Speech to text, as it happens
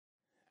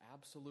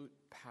absolute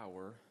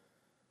power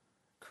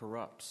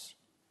corrupts.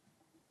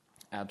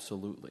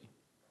 Absolutely.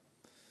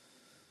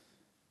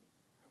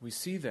 We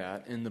see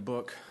that in the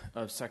book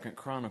of 2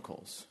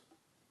 Chronicles.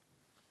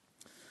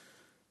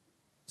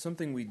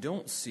 Something we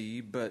don't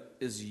see but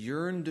is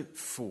yearned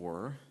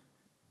for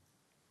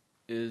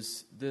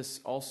is this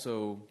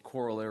also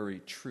corollary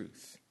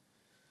truth.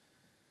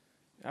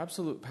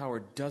 Absolute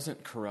power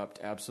doesn't corrupt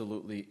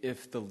absolutely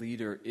if the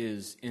leader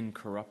is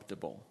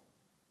incorruptible.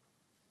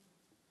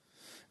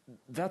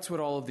 That's what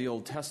all of the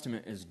Old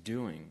Testament is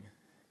doing,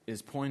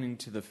 is pointing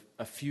to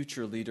a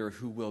future leader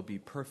who will be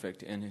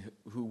perfect and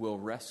who will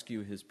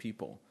rescue his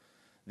people.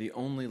 The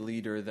only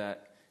leader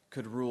that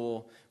could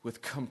rule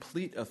with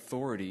complete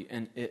authority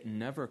and it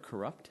never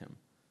corrupt him.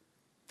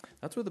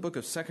 That's what the book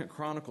of 2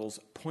 Chronicles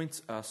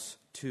points us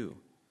to.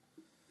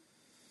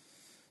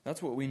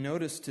 That's what we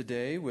notice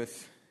today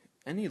with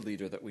any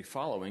leader that we're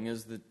following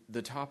is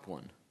the top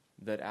one,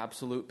 that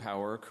absolute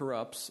power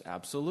corrupts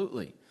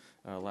absolutely.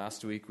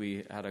 Last week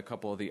we had a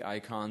couple of the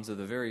icons of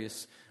the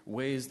various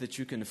ways that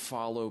you can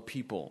follow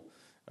people.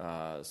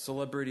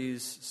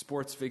 Celebrities,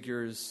 sports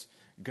figures,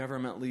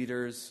 government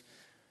leaders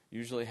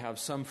usually have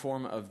some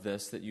form of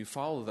this that you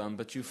follow them,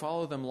 but you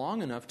follow them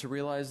long enough to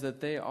realize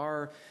that they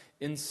are,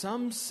 in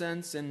some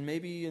sense, and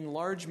maybe in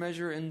large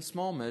measure, in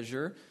small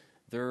measure,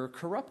 they're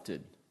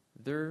corrupted.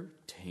 They're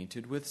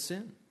tainted with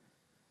sin.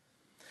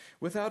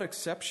 Without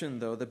exception,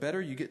 though, the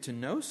better you get to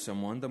know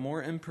someone, the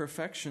more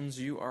imperfections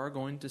you are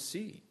going to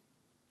see.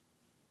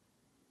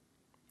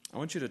 I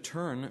want you to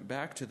turn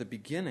back to the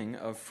beginning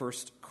of 2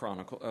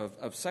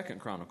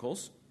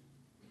 Chronicles.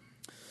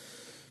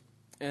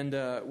 And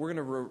we're going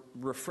to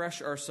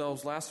refresh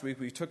ourselves. Last week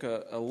we took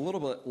a little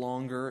bit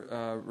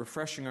longer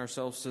refreshing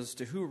ourselves as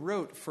to who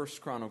wrote 1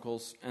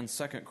 Chronicles and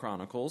 2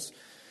 Chronicles.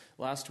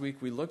 Last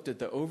week we looked at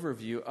the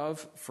overview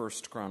of 1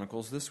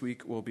 Chronicles. This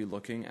week we'll be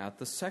looking at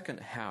the second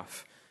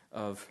half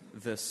of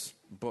this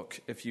book,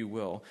 if you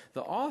will.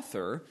 The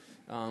author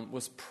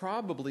was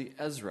probably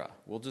Ezra.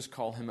 We'll just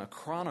call him a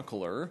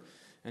chronicler,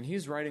 and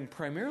he's writing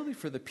primarily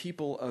for the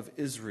people of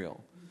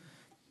Israel.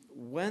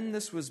 When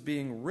this was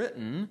being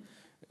written,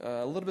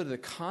 a little bit of the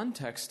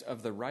context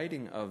of the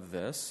writing of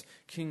this,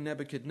 King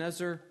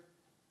Nebuchadnezzar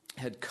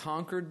had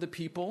conquered the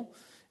people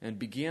and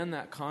began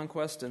that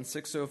conquest in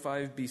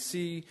 605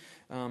 BC.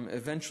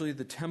 Eventually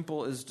the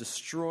temple is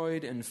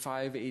destroyed in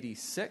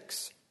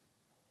 586.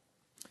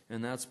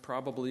 And that's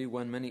probably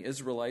when many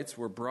Israelites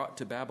were brought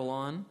to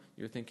Babylon.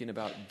 You're thinking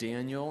about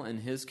Daniel and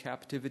his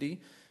captivity.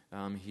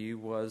 He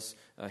was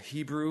a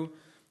Hebrew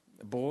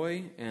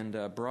boy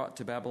and brought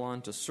to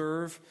Babylon to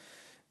serve.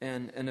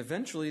 And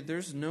eventually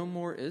there's no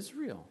more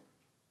Israel.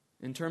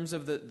 In terms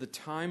of the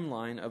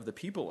timeline of the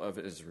people of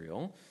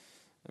Israel,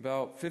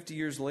 about 50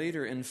 years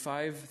later in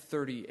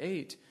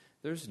 538,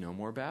 there's no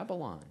more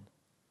Babylon.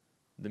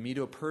 The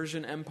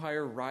Medo-Persian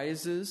Empire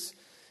rises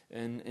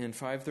in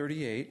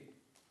 538.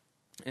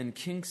 And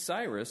King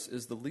Cyrus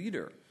is the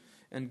leader.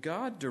 And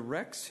God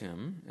directs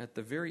him at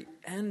the very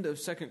end of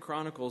 2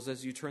 Chronicles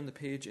as you turn the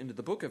page into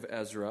the book of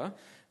Ezra.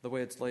 The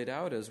way it's laid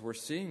out is we're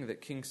seeing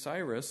that King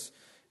Cyrus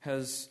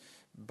has,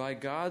 by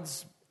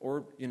God's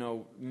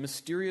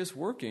mysterious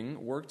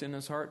working, worked in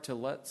his heart to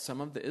let some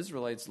of the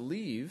Israelites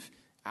leave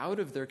out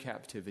of their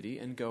captivity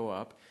and go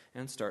up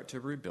and start to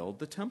rebuild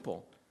the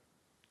temple.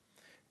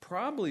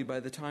 Probably by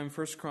the time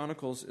 1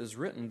 Chronicles is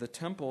written, the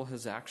temple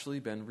has actually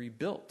been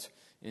rebuilt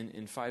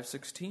in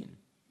 516.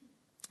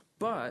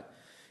 But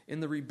in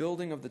the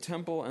rebuilding of the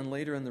temple and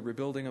later in the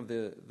rebuilding of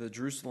the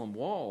Jerusalem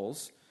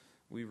walls,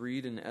 we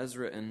read in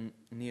Ezra and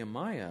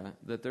Nehemiah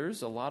that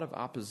there's a lot of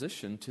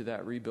opposition to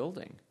that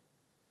rebuilding.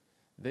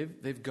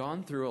 They've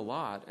gone through a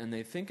lot and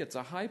they think it's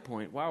a high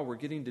point. Wow, we're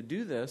getting to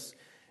do this.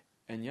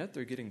 And yet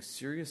they're getting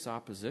serious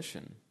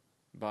opposition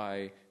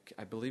by,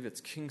 I believe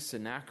it's King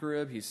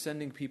Sennacherib. He's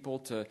sending people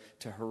to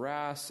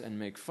harass and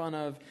make fun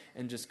of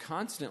and just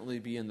constantly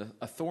be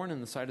a thorn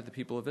in the side of the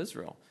people of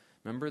Israel.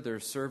 Remember,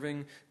 they're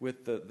serving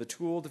with the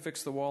tool to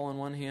fix the wall in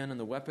one hand and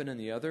the weapon in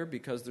the other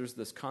because there's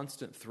this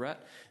constant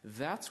threat.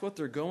 That's what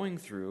they're going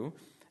through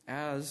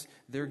as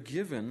they're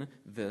given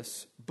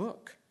this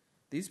book.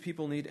 These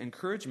people need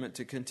encouragement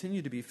to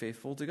continue to be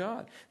faithful to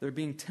God. They're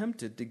being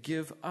tempted to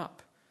give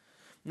up.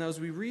 Now,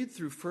 as we read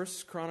through 1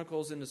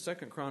 Chronicles into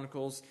 2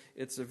 Chronicles,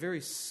 it's a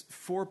very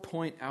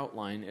 4-point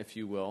outline, if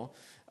you will.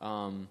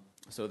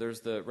 So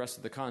there's the rest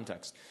of the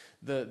context.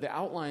 The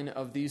outline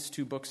of these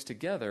two books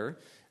together,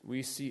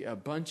 we see a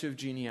bunch of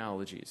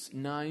genealogies,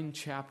 9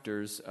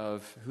 chapters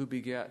of who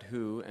begat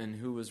who and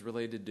who was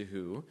related to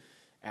who,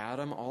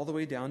 Adam all the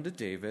way down to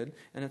David,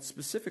 and it's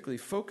specifically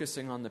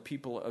focusing on the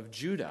people of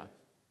Judah.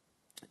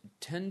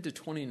 10 to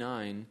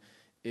 29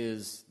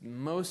 is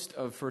most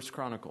of 1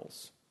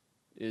 Chronicles.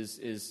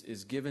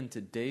 Is given to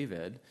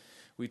David.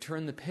 We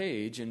turn the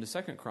page into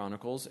 2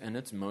 Chronicles, and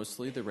it's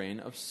mostly the reign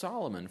of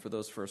Solomon for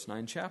those first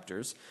 9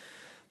 chapters.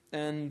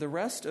 And the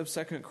rest of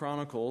 2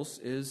 Chronicles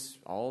is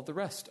all the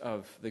rest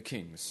of the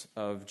kings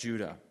of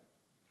Judah.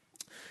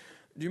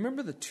 Do you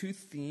remember the 2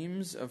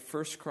 themes of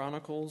 1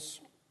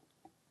 Chronicles?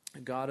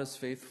 God is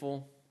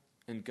faithful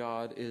and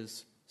God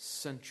is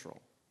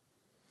central.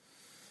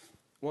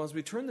 Well, as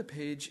we turn the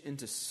page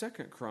into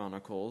 2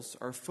 Chronicles,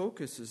 our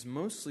focus is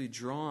mostly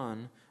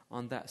drawn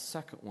on that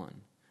second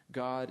one.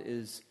 God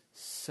is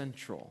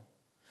central.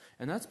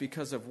 And that's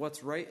because of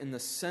what's right in the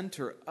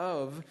center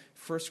of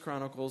 1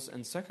 Chronicles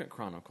and 2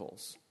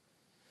 Chronicles.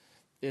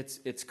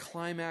 It's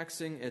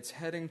climaxing, it's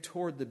heading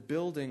toward the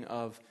building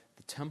of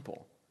the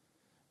temple.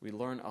 We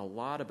learn a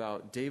lot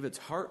about David's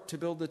heart to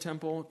build the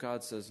temple.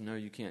 God says, no,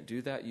 you can't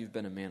do that. You've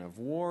been a man of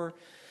war.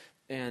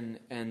 And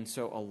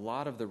so a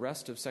lot of the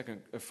rest of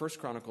 1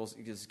 Chronicles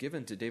is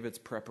given to David's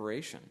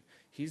preparation.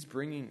 He's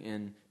bringing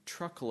in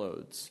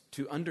truckloads,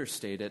 to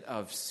understate it,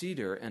 of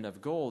cedar and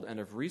of gold and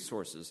of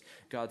resources.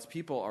 God's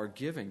people are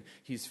giving.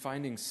 He's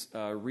finding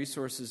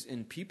resources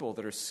in people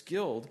that are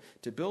skilled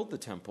to build the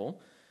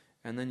temple.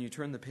 And then you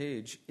turn the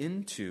page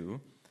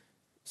into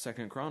 2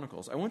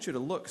 Chronicles. I want you to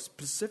look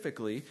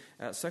specifically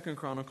at 2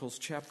 Chronicles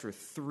chapter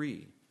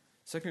 3.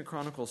 2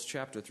 Chronicles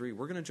chapter 3.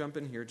 We're going to jump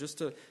in here just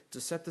to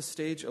set the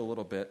stage a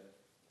little bit.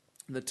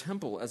 The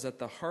temple is at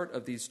the heart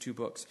of these two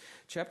books.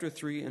 Chapter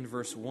 3 and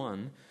verse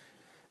 1.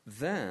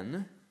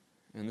 Then,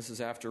 and this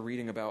is after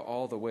reading about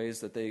all the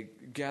ways that they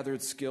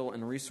gathered skill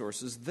and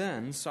resources,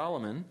 then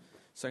Solomon,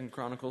 2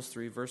 Chronicles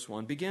 3 verse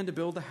 1, began to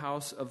build the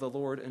house of the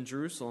Lord in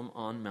Jerusalem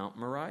on Mount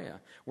Moriah,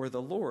 where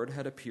the Lord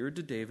had appeared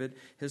to David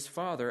his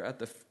father at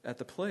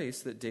the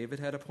place that David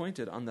had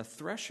appointed on the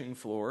threshing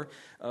floor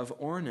of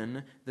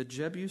Ornan the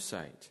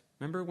Jebusite.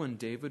 Remember when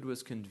David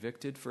was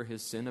convicted for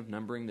his sin of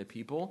numbering the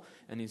people?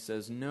 And he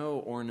says,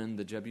 no, Ornan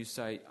the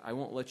Jebusite, I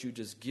won't let you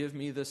just give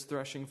me this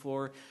threshing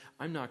floor.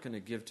 I'm not going to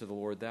give to the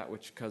Lord that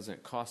which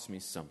doesn't cost me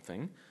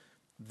something.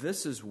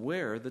 This is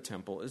where the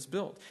temple is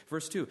built.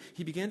 Verse 2,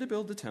 he began to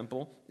build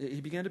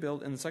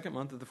in the second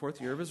month of the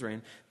 4th year of his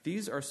reign.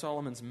 These are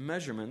Solomon's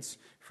measurements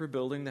for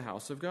building the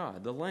house of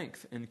God. The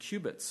length in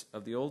cubits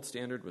of the old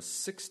standard was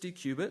 60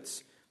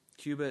 cubits.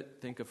 Cubit,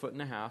 think a foot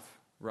and a half,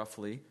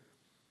 roughly.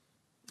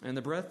 And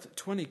the breadth,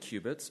 20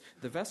 cubits.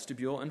 The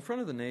vestibule in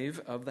front of the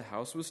nave of the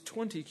house was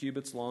 20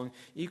 cubits long,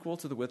 equal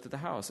to the width of the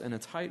house, and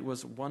its height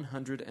was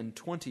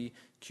 120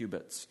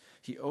 cubits.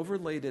 He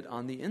overlaid it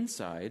on the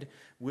inside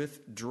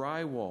with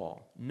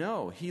drywall.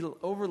 No, he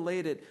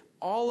overlaid it,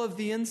 all of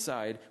the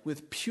inside,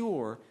 with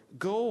pure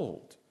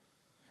gold.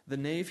 The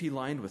nave he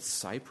lined with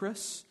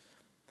cypress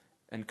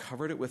and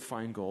covered it with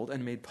fine gold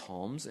and made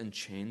palms and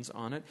chains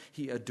on it.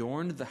 He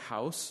adorned the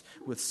house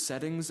with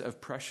settings of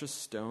precious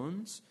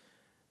stones.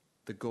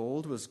 The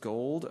gold was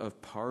gold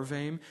of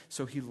Parvaim,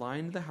 so he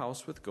lined the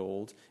house with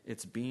gold,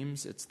 its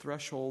beams, its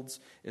thresholds,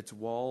 its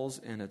walls,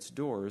 and its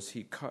doors.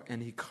 He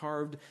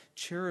carved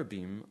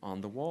cherubim on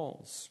the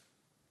walls.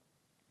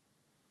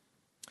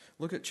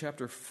 Look at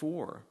chapter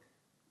 4.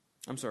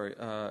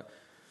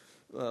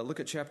 Look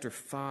at chapter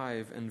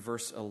 5 and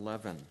verse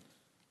 11.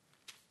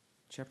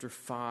 Chapter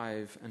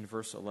 5 and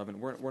verse 11.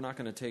 We're not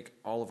going to take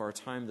all of our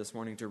time this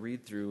morning to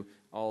read through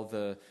all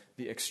the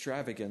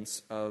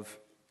extravagance of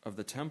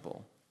the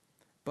temple.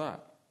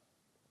 But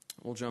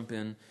we'll jump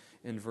in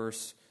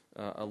verse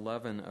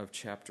 11 of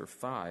chapter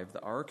 5. The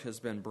ark has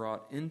been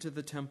brought into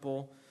the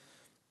temple,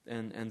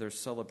 and there's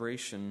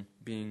celebration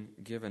being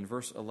given.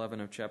 Verse 11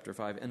 of chapter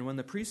 5. And when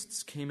the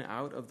priests came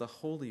out of the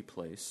holy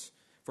place,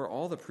 for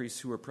all the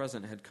priests who were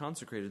present had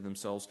consecrated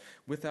themselves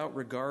without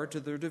regard to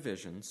their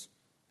divisions,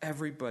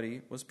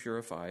 everybody was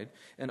purified,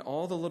 and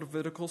all the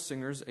Levitical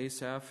singers,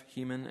 Asaph,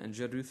 Heman, and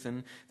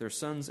Jeduthun, their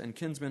sons and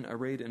kinsmen,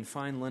 arrayed in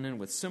fine linen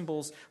with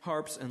cymbals,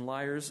 harps, and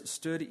lyres,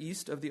 stood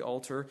east of the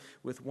altar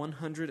with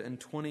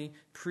 120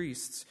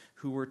 priests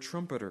who were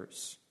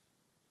trumpeters.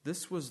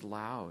 This was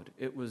loud,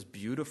 it was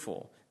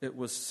beautiful, it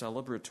was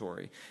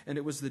celebratory, and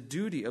it was the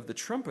duty of the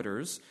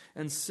trumpeters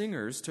and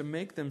singers to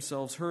make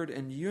themselves heard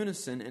in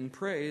unison in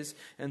praise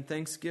and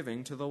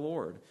thanksgiving to the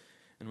Lord.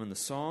 And when the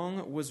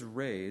song was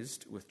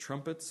raised with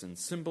trumpets and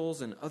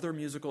cymbals and other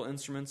musical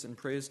instruments in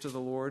praise to the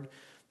Lord,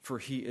 for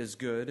he is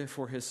good,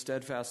 for his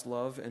steadfast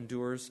love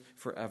endures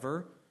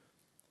forever,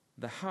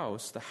 the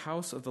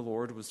house of the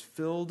Lord was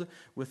filled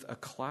with a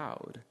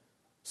cloud,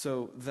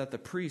 so that the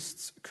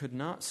priests could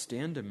not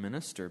stand to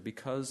minister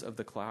because of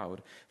the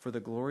cloud, for the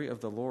glory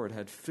of the Lord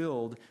had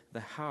filled the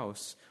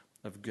house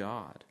of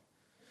God.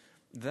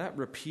 That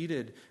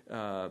repeated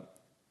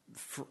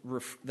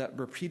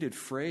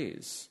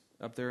phrase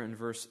up there in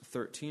verse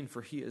 13,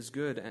 for he is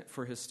good, and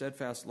for his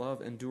steadfast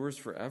love endures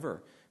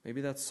forever. Maybe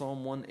that's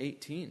Psalm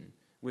 118,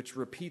 which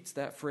repeats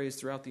that phrase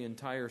throughout the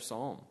entire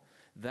psalm.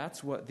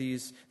 That's what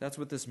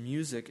this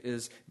music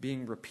is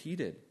being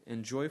repeated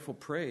in joyful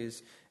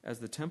praise as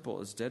the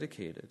temple is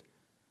dedicated.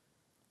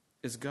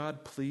 Is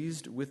God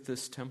pleased with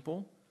this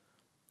temple?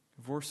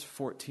 Verse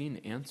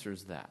 14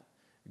 answers that.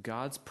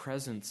 God's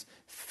presence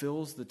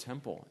fills the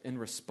temple in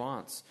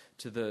response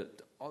to the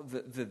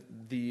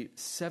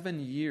 7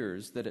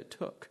 years that it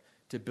took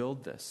to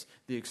build this,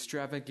 the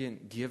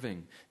extravagant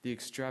giving, the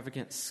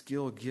extravagant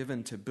skill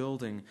given to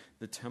building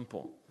the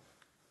temple.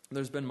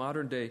 There's been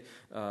modern day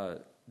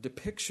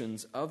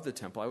depictions of the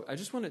temple. I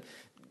just wanted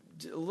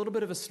a little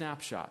bit of a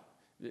snapshot,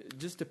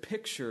 just to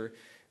picture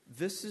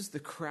this is the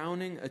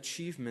crowning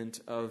achievement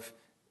of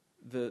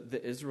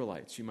the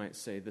Israelites, you might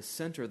say, the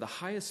center, the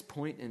highest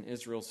point in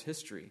Israel's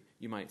history,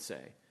 you might say.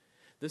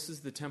 This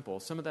is the temple.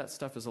 Some of that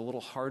stuff is a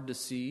little hard to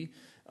see.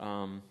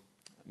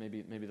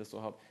 Maybe this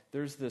will help.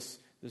 There's this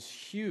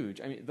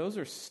huge, those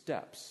are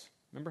steps.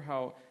 Remember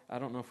how, I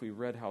don't know if we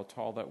read how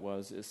tall that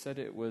was. It said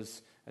it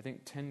was, I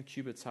think, 10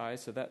 cubits high.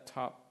 So that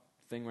top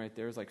thing right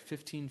there is like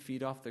 15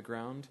 feet off the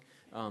ground.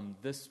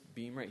 This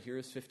beam right here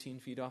is 15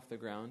 feet off the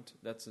ground.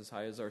 That's as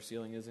high as our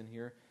ceiling is in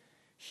here.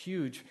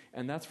 Huge.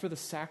 And that's for the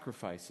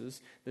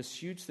sacrifices.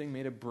 This huge thing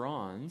made of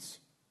bronze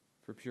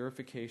for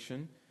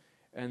purification.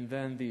 And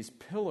then these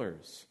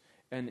pillars.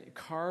 And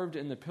carved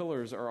in the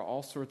pillars are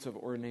all sorts of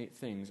ornate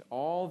things.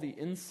 All the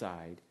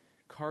inside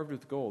carved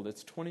with gold.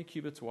 It's 20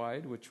 cubits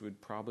wide, which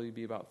would probably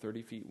be about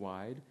 30 feet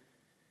wide.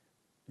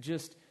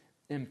 Just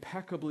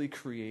impeccably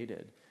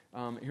created.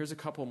 Here's a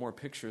couple more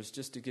pictures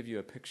just to give you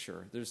a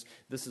picture.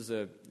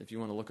 If you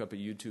want to look up a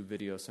YouTube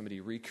video,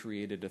 somebody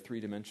recreated a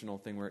three-dimensional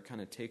thing where it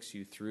kind of takes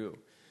you through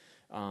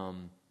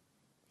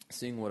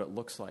seeing what it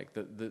looks like.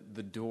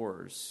 The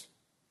doors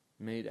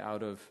made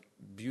out of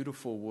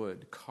beautiful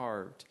wood,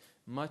 carved.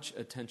 Much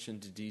attention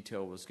to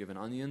detail was given.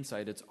 On the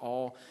inside, it's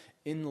all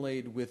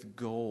inlaid with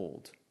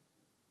gold.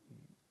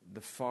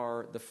 The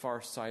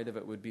far side of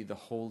it would be the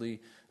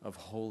Holy of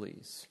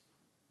Holies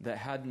that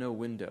had no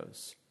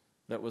windows,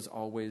 that was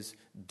always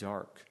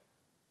dark.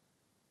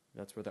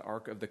 That's where the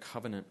Ark of the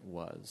Covenant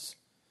was.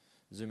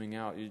 Zooming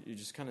out, you're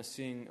just kind of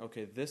seeing,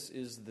 okay, this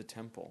is the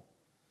temple.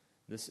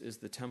 This is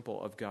the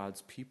temple of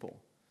God's people.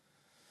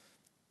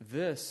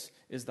 This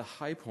is the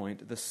high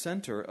point, the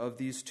center of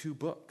these two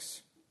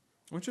books.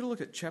 I want you to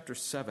look at chapter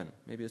 7.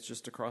 Maybe it's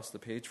just across the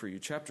page for you.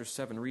 Chapter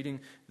 7,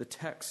 reading the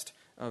text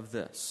of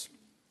this.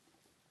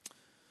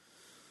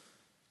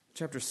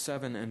 Chapter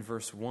 7 and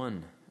verse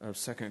 1 of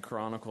 2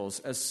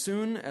 Chronicles. As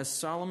soon as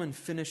Solomon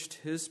finished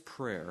his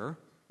prayer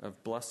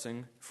of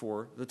blessing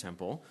for the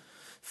temple,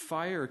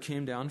 fire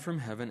came down from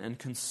heaven and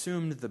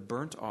consumed the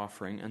burnt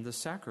offering and the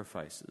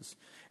sacrifices.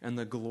 And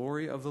the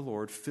glory of the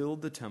Lord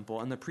filled the temple,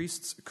 and the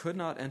priests could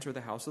not enter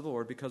the house of the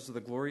Lord because the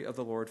glory of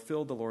the Lord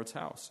filled the Lord's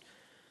house.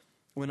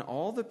 When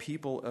all the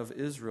people of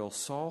Israel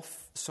saw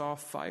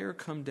fire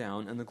come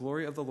down and the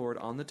glory of the Lord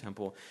on the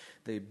temple,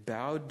 they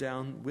bowed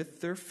down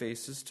with their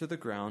faces to the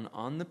ground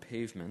on the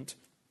pavement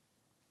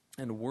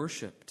and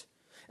worshipped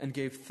and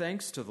gave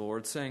thanks to the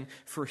Lord, saying,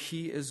 "For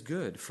he is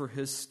good, for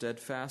his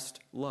steadfast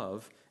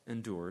love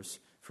endures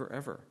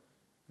forever."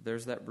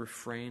 There's that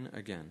refrain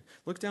again.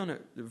 Look down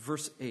at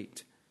verse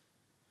 8.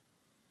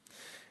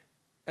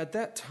 At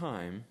that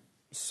time,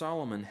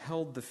 Solomon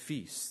held the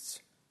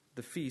feast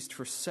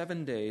for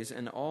 7 days,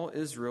 and all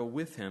Israel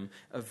with him,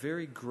 a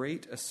very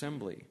great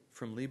assembly,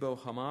 from Lebo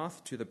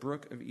Hamath to the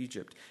brook of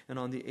Egypt. And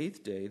on the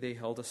 8th day they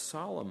held a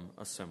solemn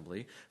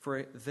assembly,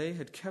 for they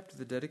had kept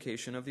the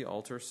dedication of the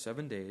altar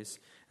 7 days,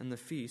 and the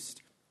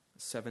feast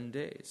 7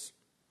 days.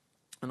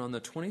 And on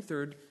the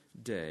 23rd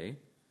day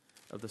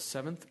of the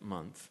 7th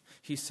month,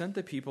 he sent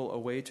the people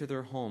away to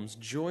their homes,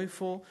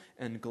 joyful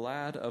and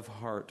glad of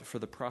heart for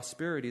the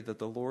prosperity that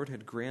the Lord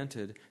had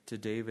granted to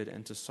David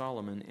and to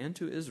Solomon and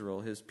to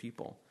Israel, his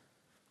people.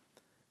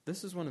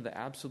 This is one of the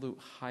absolute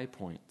high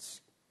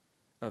points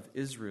of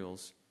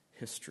Israel's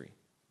history.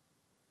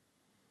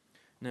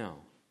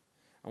 Now,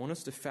 I want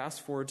us to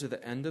fast forward to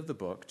the end of the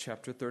book,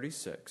 chapter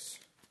 36.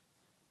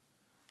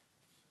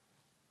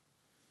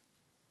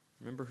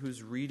 Remember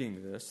who's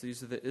reading this.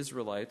 These are the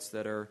Israelites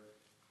that are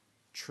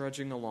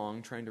trudging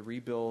along, trying to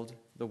rebuild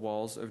the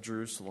walls of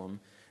Jerusalem.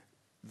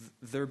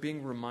 They're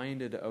being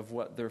reminded of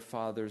what their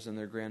fathers and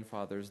their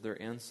grandfathers,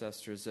 their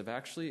ancestors, have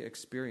actually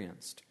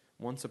experienced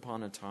once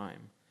upon a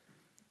time.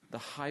 The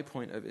high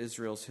point of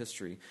Israel's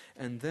history.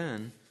 And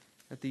then,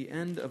 at the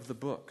end of the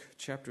book,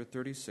 chapter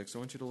 36, I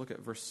want you to look at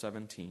verse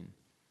 17.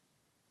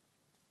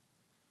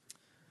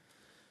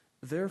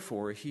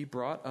 Therefore he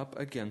brought up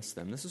against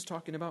them, this is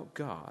talking about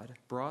God,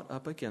 brought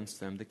up against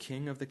them the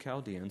king of the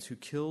Chaldeans, who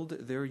killed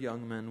their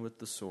young men with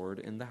the sword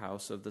in the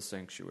house of the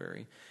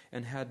sanctuary,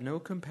 and had no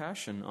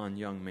compassion on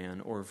young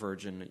man or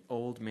virgin,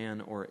 old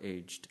man or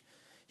aged.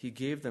 He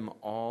gave them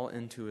all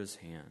into his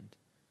hand.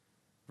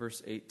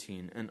 Verse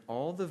 18, and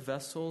all the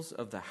vessels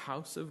of the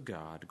house of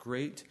God,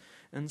 great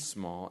and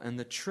small, and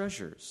the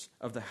treasures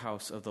of the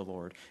house of the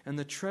Lord, and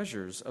the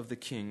treasures of the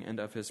king and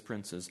of his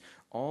princes,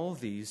 all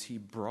these he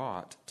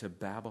brought to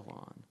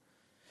Babylon.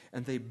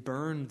 And they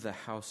burned the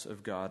house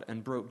of God,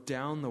 and broke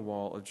down the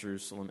wall of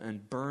Jerusalem,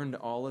 and burned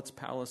all its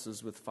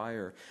palaces with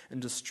fire, and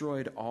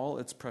destroyed all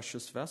its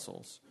precious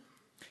vessels.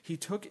 He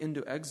took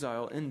into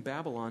exile in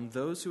Babylon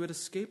those who had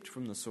escaped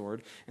from the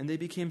sword, and they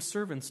became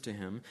servants to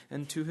him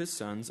and to his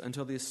sons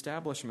until the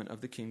establishment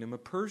of the kingdom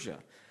of Persia,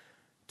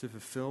 to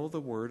fulfill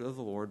the word of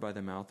the Lord by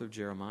the mouth of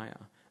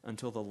Jeremiah,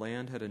 until the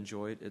land had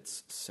enjoyed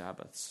its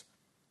Sabbaths.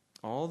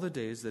 All the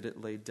days that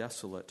it lay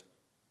desolate,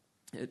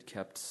 it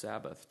kept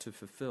Sabbath to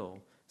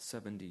fulfill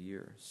 70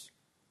 years.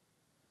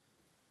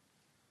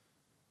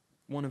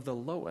 One of the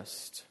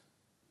lowest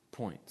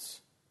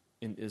points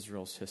in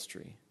Israel's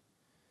history.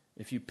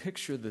 if you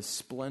picture the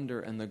splendor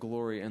and the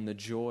glory and the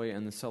joy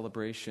and the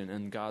celebration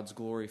and God's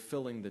glory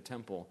filling the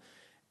temple,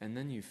 and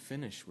then you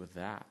finish with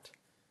that,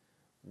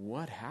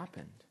 what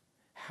happened?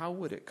 How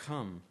would it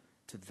come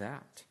to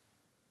that?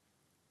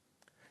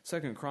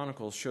 2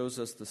 Chronicles shows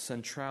us the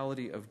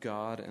centrality of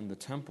God and the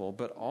temple,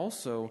 but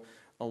also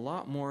a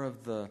lot more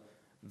of the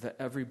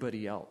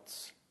everybody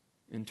else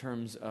in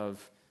terms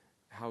of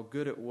how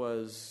good it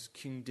was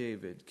King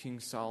David, King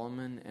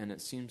Solomon, and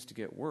it seems to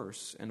get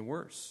worse and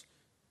worse.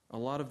 A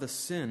lot of the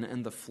sin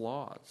and the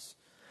flaws.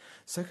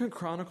 2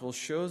 Chronicles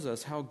shows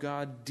us how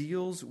God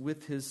deals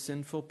with his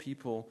sinful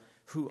people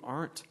who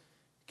aren't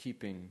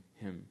keeping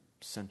him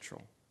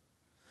central.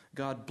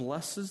 God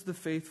blesses the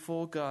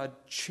faithful. God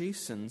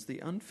chastens the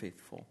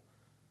unfaithful.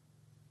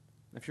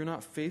 If you're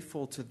not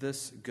faithful to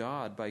this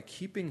God by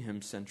keeping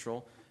him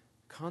central,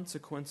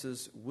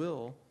 consequences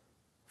will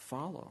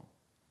follow.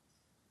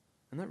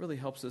 And that really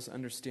helps us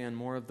understand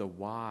more of the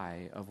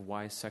why of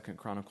why 2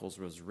 Chronicles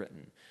was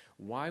written.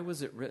 Why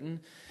was it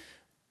written?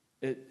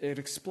 It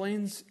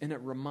explains and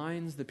it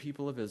reminds the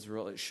people of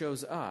Israel, it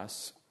shows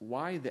us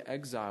why the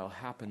exile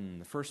happened in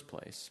the first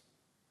place.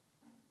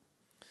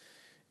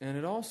 And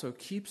it also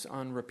keeps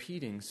on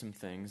repeating some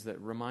things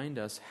that remind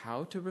us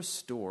how to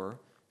restore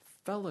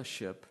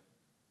fellowship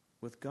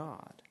with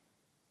God.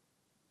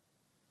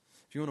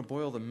 If you want to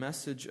boil the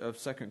message of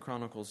 2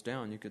 Chronicles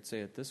down, you could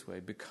say it this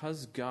way: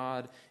 because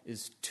God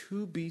is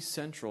to be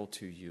central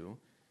to you,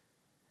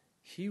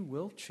 he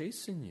will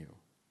chasten you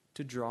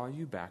to draw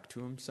you back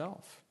to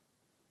himself.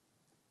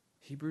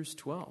 Hebrews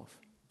 12,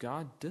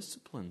 God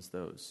disciplines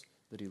those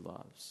that he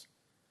loves.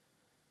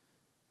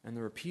 And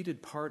the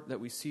repeated part that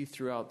we see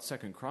throughout 2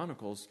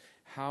 Chronicles,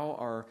 how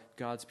are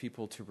God's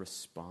people to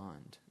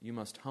respond? You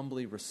must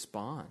humbly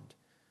respond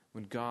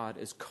when God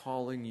is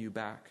calling you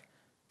back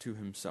to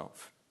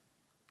himself.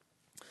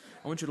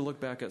 I want you to look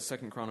back at 2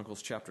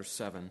 Chronicles chapter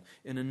 7.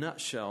 In a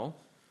nutshell,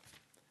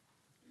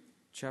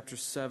 chapter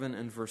 7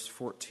 and verse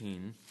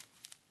 14,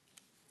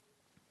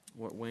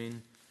 what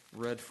Wayne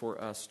read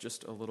for us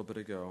just a little bit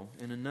ago.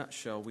 In a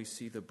nutshell, we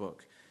see the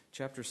book.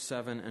 Chapter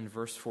 7 and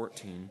verse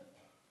 14.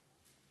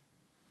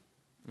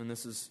 And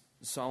this is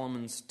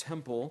Solomon's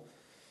temple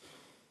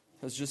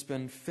has just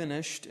been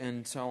finished,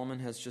 and Solomon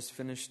has just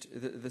finished.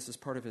 This is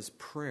part of his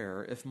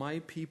prayer. If my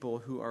people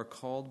who are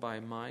called by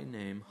my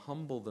name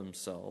humble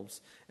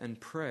themselves and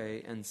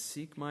pray and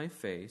seek my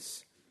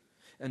face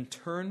and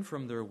turn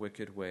from their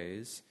wicked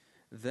ways,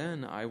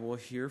 then I will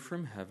hear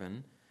from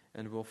heaven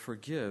and will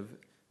forgive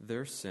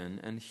their sin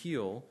and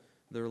heal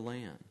their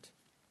land.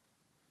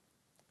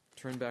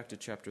 Turn back to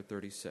chapter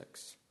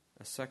 36,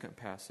 a second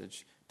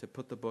passage to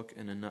put the book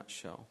in a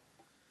nutshell.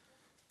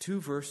 2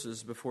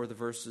 verses before the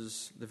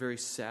very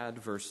sad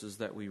verses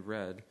that we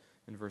read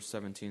in verse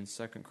 17,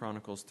 2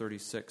 Chronicles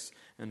 36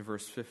 and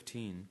verse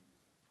 15.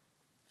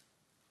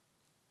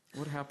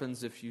 What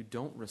happens if you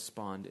don't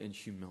respond in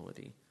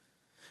humility?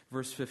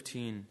 Verse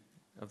 15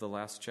 of the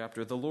last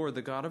chapter, the Lord,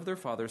 the God of their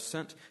fathers,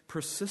 sent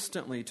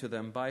persistently to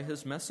them by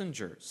his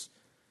messengers,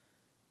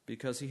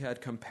 because he had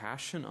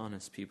compassion on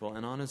his people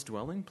and on his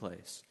dwelling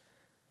place.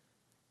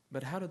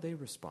 But how did they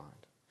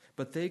respond?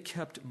 But they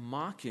kept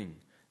mocking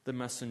the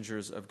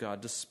messengers of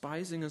God,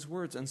 despising his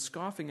words and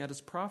scoffing at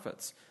his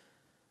prophets,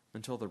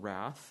 until the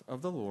wrath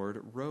of the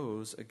Lord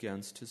rose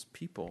against his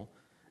people,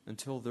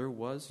 until there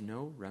was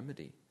no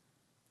remedy.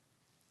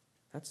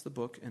 That's the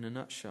book in a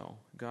nutshell.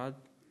 God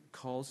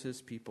calls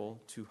his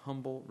people to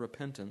humble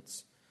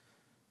repentance,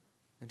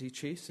 and he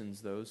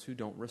chastens those who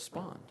don't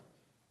respond.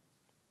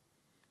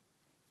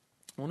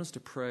 I want us to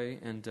pray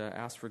and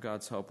ask for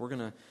God's help. We're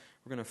going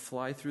to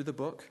fly through the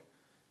book,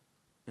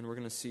 and we're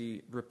going to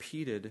see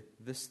repeated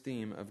this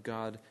theme of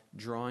God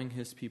drawing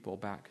his people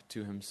back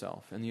to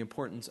himself and the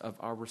importance of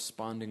our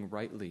responding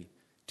rightly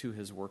to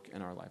his work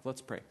in our life.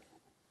 Let's pray.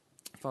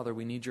 Father,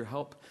 we need your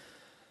help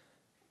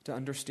to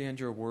understand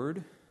your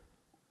word.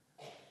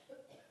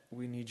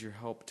 We need your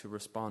help to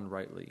respond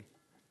rightly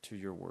to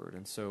your word.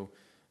 And so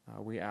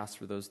we ask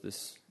for those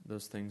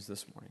things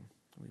this morning.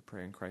 We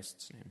pray in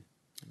Christ's name.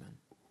 Amen.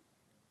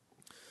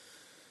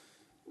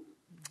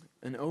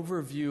 An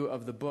overview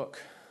of the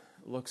book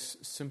looks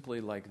simply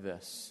like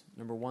this.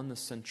 Number one, the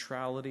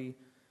centrality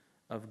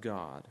of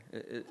God.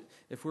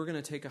 If we're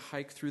going to take a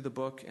hike through the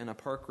book and a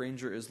park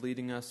ranger is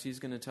leading us, he's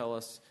going to tell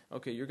us,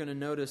 okay, you're going to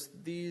notice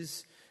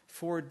these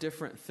 4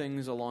 different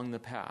things along the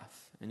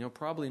path. And you'll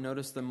probably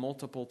notice them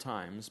multiple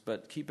times,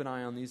 but keep an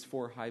eye on these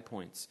 4 high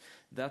points.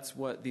 That's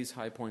what these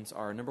high points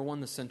are. Number one,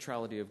 the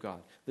centrality of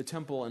God. The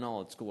temple in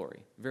all its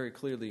glory. Very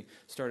clearly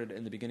started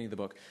in the beginning of the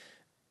book.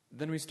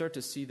 Then we start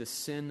to see the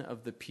sin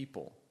of the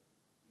people.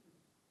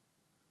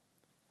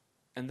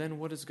 And then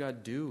what does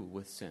God do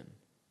with sin?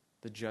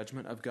 The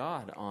judgment of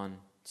God on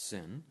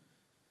sin.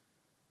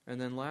 And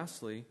then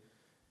lastly,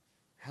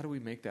 how do we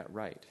make that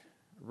right?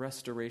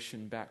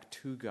 Restoration back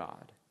to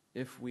God,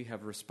 if we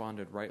have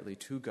responded rightly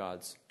to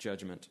God's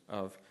judgment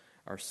of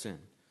our sin.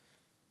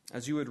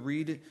 As you would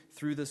read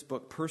through this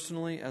book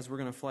personally, as we're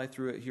going to fly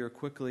through it here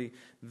quickly,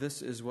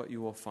 this is what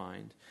you will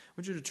find. I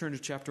want you to turn to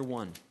chapter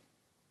 1.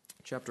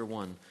 Chapter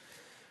 1.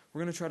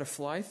 We're going to try to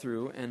fly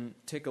through and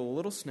take a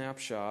little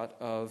snapshot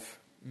of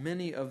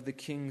many of the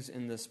kings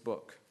in this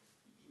book.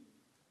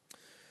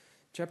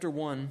 Chapter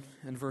 1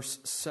 and verse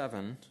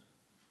 7.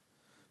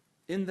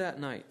 In that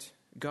night,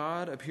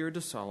 God appeared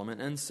to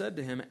Solomon and said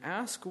to him,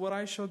 "Ask what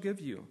I shall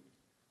give you."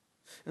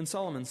 And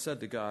Solomon said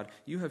to God,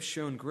 "You have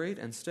shown great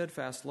and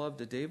steadfast love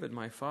to David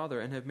my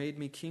father, and have made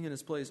me king in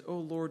his place. O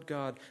Lord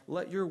God,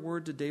 let your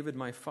word to David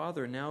my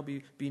father now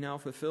be now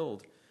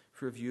fulfilled.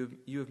 For if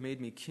you have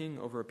made me king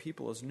over a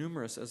people as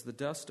numerous as the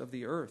dust of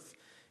the earth,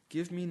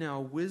 give me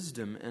now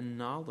wisdom and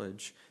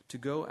knowledge to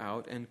go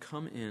out and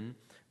come in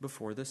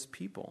before this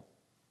people."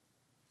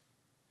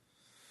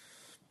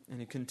 And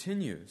he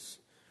continues,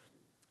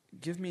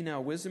 "Give me now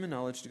wisdom and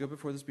knowledge to go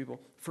before this people.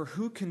 For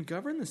who can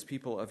govern this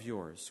people of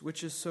yours,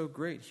 which is so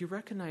great?" He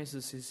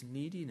recognizes his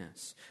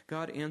neediness.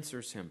 God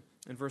answers him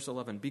in verse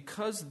 11,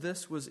 "Because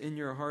this was in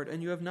your heart,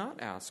 and you have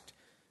not asked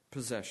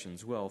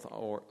possessions, wealth,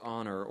 or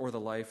honor, or the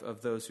life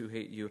of those who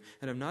hate you,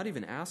 and have not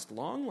even asked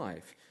long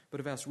life, but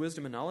have asked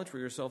wisdom and knowledge for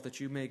yourself,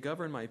 that you may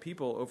govern my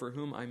people over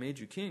whom I made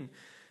you king.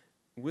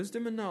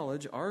 Wisdom and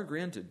knowledge are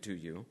granted to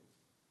you.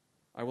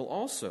 I will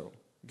also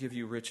give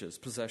you riches,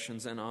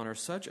 possessions, and honor,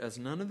 such as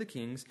none of the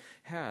kings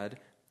had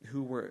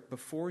who were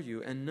before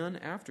you, and none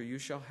after you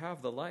shall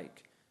have the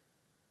like."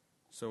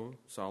 So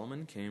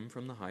Solomon came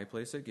from the high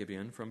place at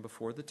Gibeon, from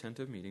before the tent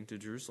of meeting, to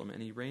Jerusalem,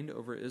 and he reigned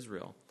over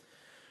Israel.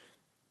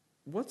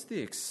 What's the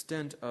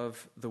extent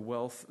of the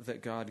wealth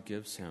that God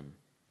gives him?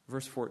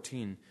 Verse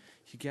 14,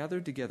 he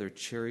gathered together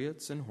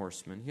chariots and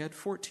horsemen. He had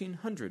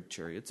 1,400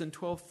 chariots and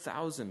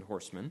 12,000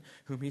 horsemen,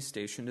 whom he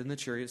stationed in the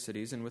chariot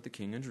cities and with the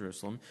king in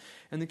Jerusalem.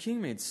 And the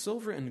king made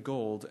silver and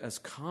gold as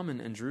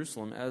common in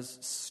Jerusalem as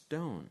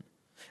stone.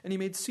 And he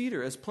made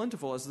cedar as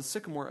plentiful as the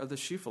sycamore of the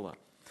Shephelah.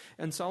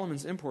 And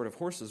Solomon's import of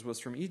horses was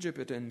from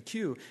Egypt and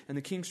Kue, and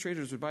the king's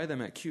traders would buy them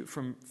at Kue,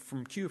 from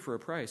Kue for a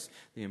price.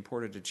 They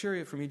imported a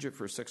chariot from Egypt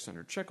for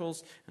 600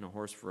 shekels, and a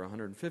horse for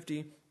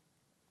 150.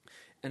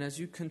 And as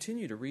you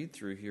continue to read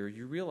through here,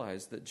 you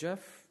realize that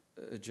Jeff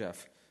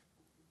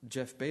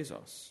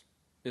Bezos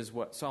is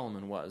what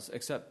Solomon was,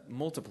 except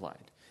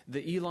multiplied.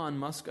 The Elon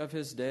Musk of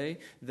his day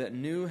that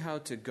knew how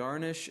to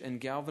garnish and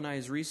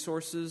galvanize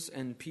resources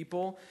and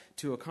people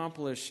to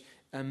accomplish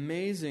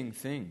amazing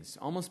things,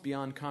 almost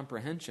beyond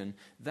comprehension,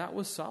 that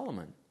was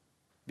Solomon,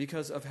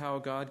 because of how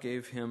God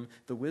gave him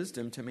the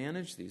wisdom to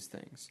manage these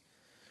things.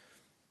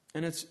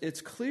 And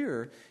it's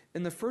clear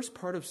in the first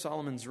part of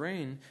Solomon's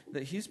reign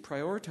that he's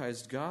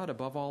prioritized God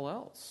above all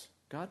else.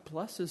 God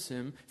blesses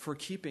him for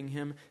keeping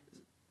him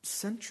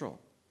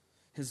central.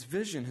 His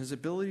vision, his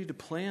ability to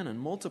plan and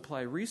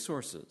multiply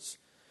resources,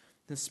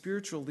 his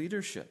spiritual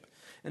leadership.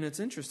 And it's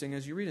interesting,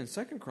 as you read in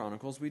 2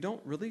 Chronicles, we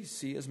don't really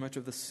see as much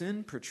of the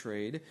sin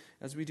portrayed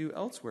as we do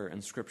elsewhere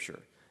in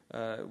Scripture.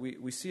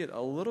 We see it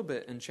a little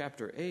bit in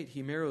chapter 8.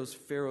 He marries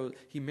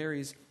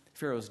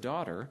Pharaoh's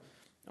daughter,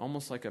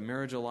 almost like a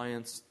marriage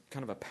alliance,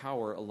 kind of a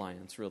power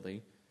alliance,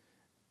 really.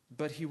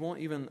 But he won't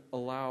even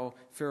allow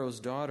Pharaoh's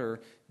daughter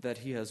that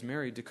he has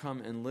married to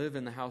come and live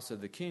in the house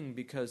of the king,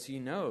 because he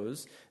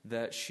knows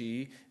that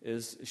she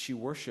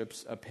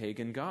worships a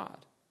pagan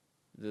god.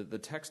 The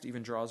text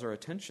even draws our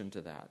attention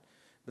to that.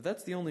 But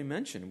that's the only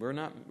mention. We're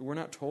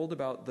not told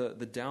about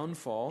the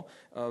downfall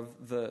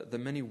of the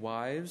many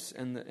wives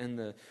and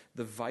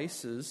the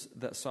vices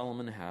that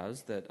Solomon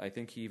has, that I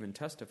think he even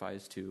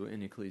testifies to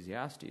in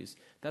Ecclesiastes.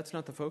 That's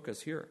not the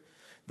focus here.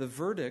 The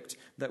verdict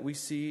that we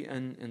see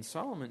in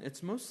Solomon,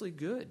 it's mostly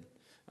good.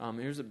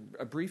 Here's a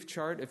brief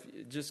chart,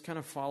 if just kind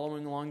of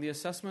following along the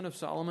assessment of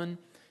Solomon.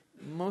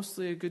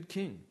 Mostly a good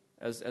king,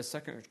 as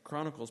 2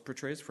 Chronicles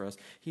portrays for us.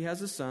 He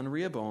has a son,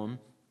 Rehoboam,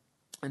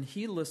 and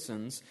he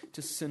listens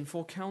to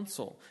sinful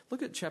counsel.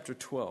 Look at chapter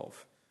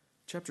 12.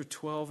 Chapter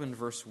 12 and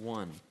verse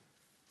 1.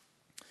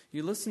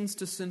 He listens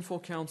to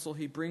sinful counsel.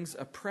 He brings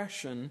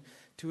oppression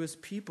to his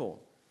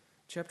people.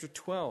 Chapter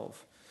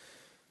 12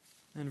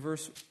 and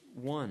verse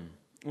 1.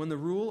 When the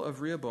rule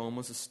of Rehoboam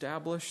was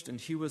established and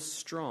he was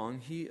strong,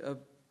 he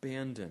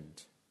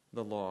abandoned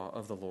the law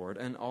of the Lord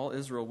and all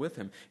Israel with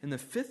him. In the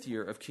 5th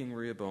year of King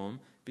Rehoboam,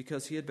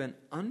 because he had been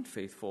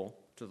unfaithful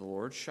to the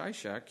Lord,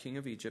 Shishak, king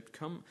of Egypt,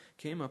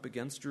 came up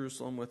against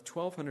Jerusalem with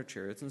 1,200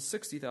 chariots and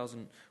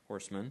 60,000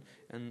 horsemen,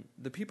 and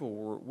the people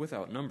were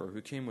without number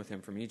who came with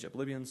him from Egypt,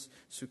 Libyans,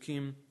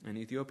 Sukkim, and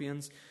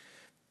Ethiopians.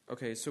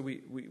 Okay, so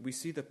we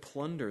see the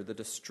plunder, the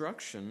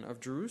destruction of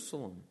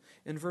Jerusalem.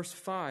 In verse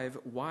 5,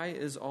 why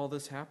is all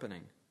this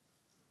happening?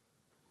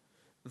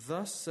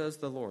 Thus says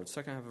the Lord,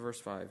 second half of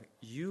verse 5,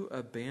 you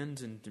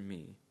abandoned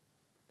me,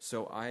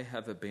 so I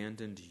have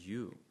abandoned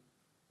you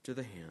to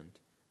the hand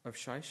of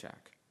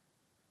Shishak.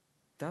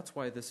 That's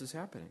why this is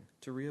happening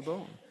to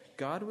Rehoboam.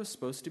 God was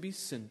supposed to be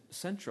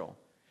central.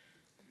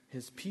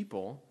 His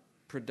people,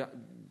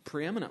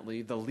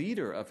 preeminently the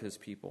leader of his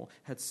people,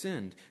 had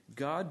sinned.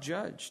 God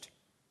judged.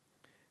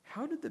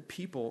 How did the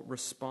people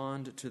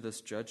respond to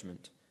this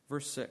judgment?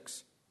 Verse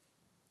 6,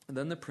 and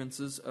then the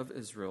princes of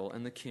Israel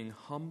and the king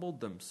humbled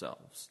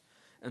themselves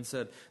and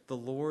said, the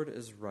Lord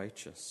is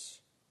righteous.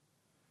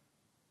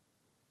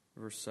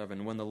 Verse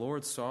 7, when the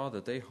Lord saw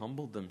that they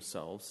humbled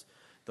themselves,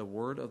 the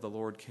word of the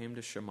Lord came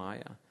to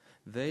Shemaiah.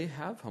 They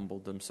have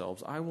humbled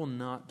themselves. I will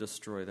not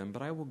destroy them,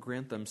 but I will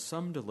grant them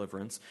some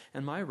deliverance,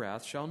 and my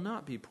wrath shall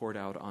not be poured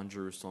out on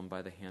Jerusalem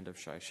by the hand of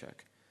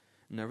Shishak.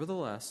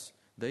 Nevertheless,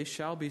 they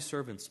shall be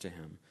servants to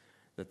him,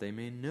 that they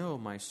may know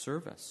my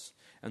service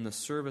and the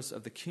service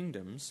of the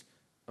kingdoms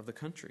of the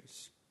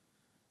countries.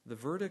 The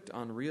verdict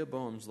on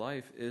Rehoboam's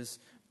life is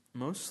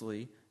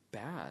mostly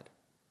bad.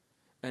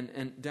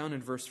 And down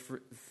in verse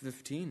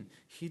 15,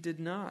 he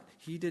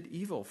did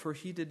evil, for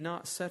he did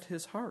not set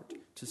his heart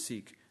to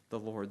seek the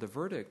Lord. The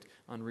verdict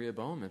on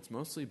Rehoboam, it's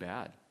mostly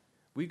bad.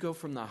 We go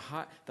from the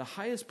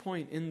highest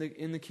point in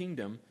the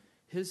kingdom.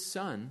 His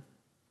son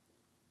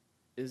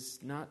is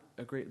not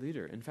a great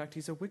leader. In fact,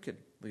 he's a wicked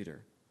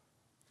leader.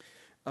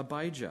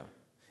 Abijah.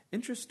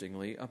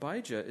 Interestingly,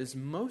 Abijah is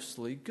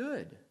mostly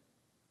good.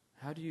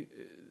 How do you...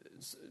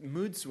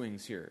 mood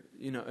swings here,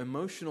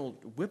 emotional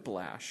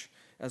whiplash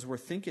as we're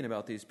thinking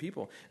about these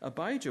people.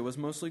 Abijah was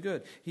mostly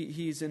good.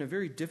 He's in a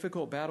very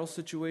difficult battle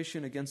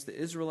situation against the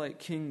Israelite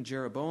king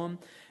Jeroboam,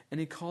 and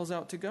he calls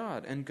out to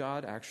God, and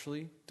God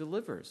actually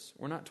delivers.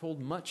 We're not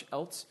told much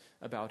else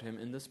about him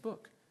in this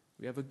book.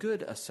 We have a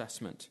good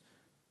assessment.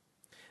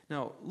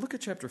 Now, look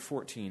at chapter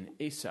 14,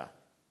 Asa.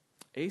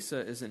 Asa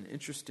is an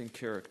interesting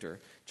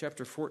character.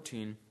 Chapter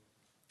 14,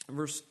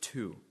 verse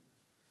 2.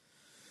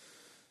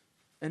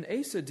 And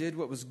Asa did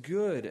what was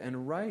good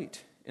and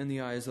right in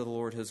the eyes of the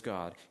Lord his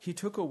God. He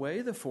took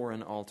away the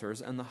foreign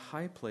altars and the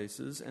high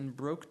places and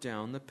broke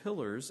down the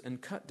pillars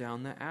and cut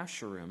down the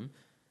Asherim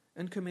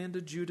and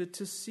commanded Judah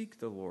to seek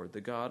the Lord,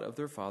 the God of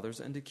their fathers,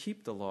 and to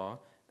keep the law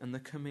and the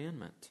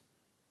commandment.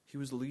 He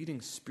was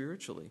leading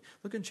spiritually.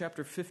 Look in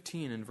chapter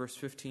 15 and verse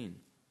 15.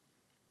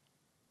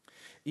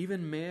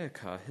 Even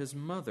Maacah, his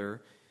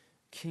mother,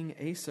 King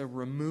Asa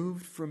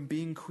removed from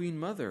being queen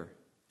mother,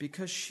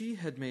 because she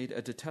had made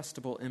a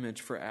detestable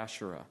image for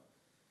Asherah.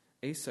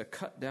 Asa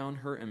cut down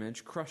her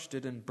image, crushed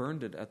it, and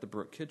burned it at the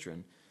brook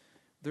Kidron.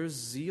 There's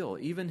zeal.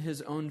 Even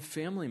his own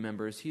family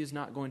members, he is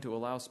not going to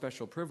allow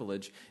special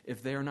privilege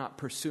if they are not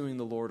pursuing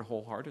the Lord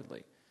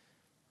wholeheartedly.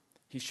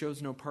 He shows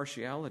no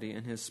partiality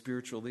in his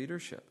spiritual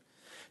leadership.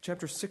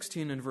 Chapter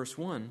 16 and verse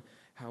 1,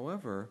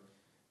 however,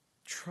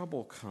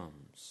 trouble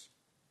comes.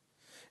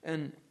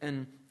 And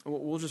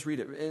we'll just read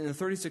it. In the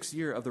 36th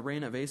year of the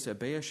reign of Asa,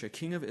 Baasha,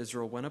 king of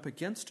Israel, went up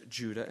against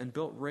Judah and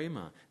built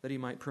Ramah, that he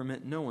might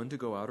permit no one to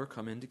go out or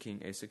come in to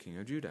King Asa, king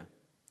of Judah.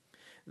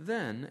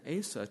 Then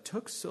Asa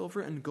took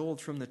silver and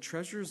gold from the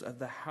treasures of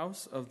the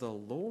house of the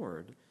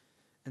Lord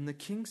and the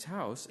king's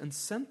house and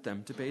sent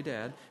them to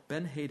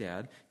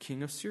Ben-Hadad,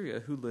 king of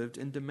Syria, who lived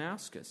in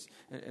Damascus.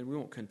 And we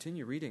won't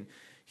continue reading.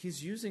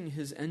 He's using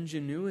his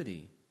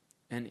ingenuity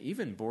and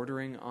even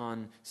bordering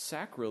on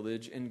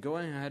sacrilege and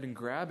going ahead and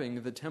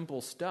grabbing the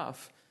temple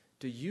stuff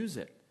to use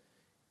it.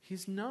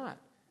 He's not,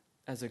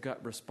 as a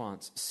gut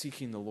response,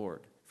 seeking the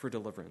Lord for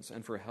deliverance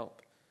and for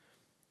help.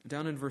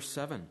 Down in verse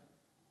 7,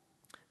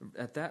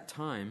 at that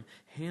time,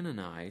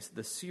 Hanani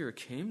the seer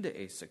came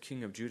to Asa,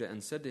 king of Judah,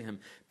 and said to him,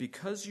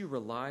 because you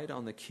relied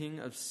on the king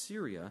of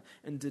Syria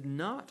and did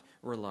not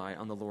rely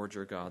on the Lord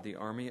your God, the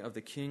army of the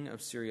king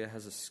of Syria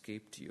has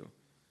escaped you.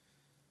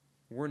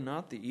 Were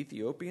not the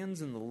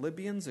Ethiopians and the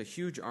Libyans a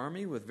huge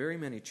army with very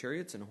many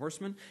chariots and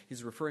horsemen?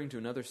 He's referring to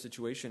another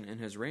situation in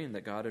his reign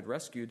that God had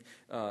rescued,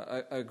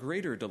 a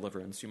greater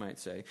deliverance, you might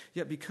say.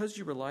 Yet because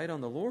you relied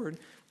on the Lord,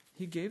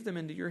 he gave them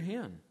into your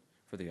hand.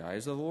 For the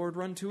eyes of the Lord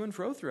run to and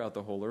fro throughout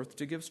the whole earth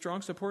to give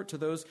strong support to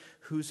those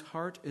whose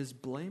heart is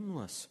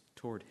blameless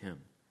toward him.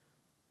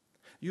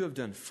 You have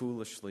done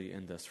foolishly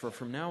in this, for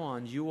from now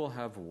on you will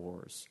have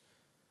wars.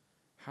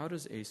 How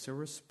does Asa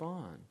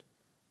respond?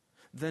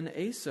 Then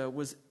Asa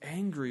was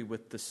angry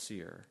with the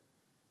seer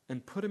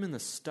and put him in the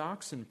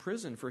stocks in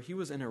prison, for he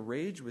was in a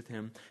rage with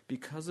him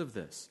because of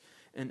this.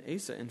 And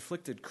Asa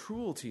inflicted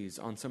cruelties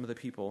on some of the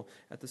people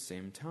at the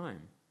same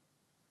time.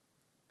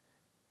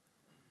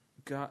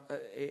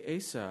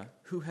 Asa,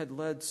 who had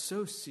led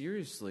so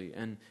seriously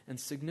and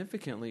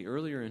significantly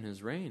earlier in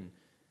his reign,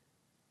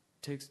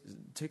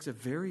 takes a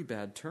very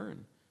bad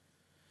turn.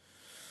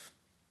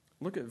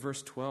 Look at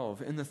verse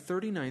 12. In the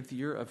 39th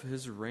year of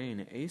his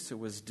reign, Asa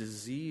was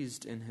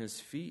diseased in his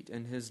feet,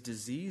 and his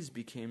disease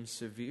became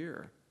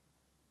severe.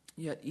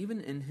 Yet even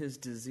in his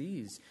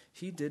disease,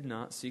 he did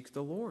not seek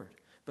the Lord,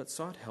 but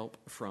sought help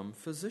from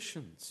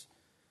physicians.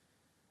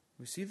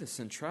 We see the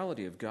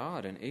centrality of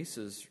God in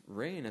Asa's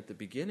reign at the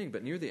beginning,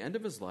 but near the end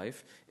of his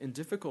life, in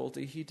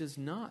difficulty, he does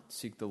not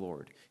seek the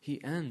Lord.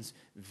 He ends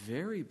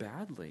very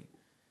badly.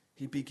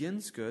 He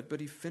begins good, but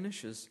he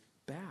finishes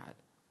bad.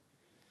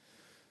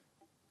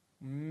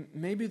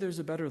 Maybe there's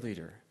a better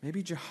leader.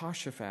 Maybe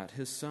Jehoshaphat,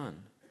 his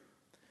son.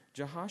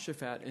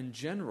 Jehoshaphat, in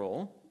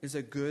general, is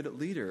a good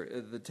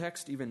leader. The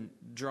text even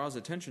draws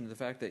attention to the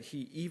fact that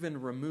he even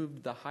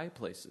removed the high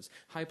places.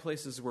 High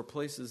places were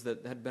places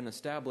that had been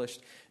established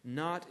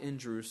not in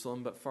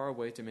Jerusalem, but far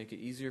away to make it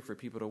easier for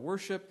people to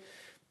worship.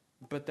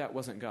 But that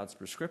wasn't God's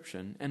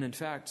prescription. And in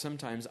fact,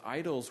 sometimes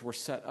idols were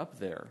set up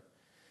there.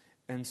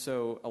 And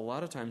so a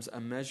lot of times a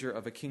measure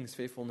of a king's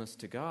faithfulness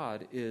to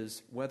God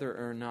is whether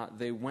or not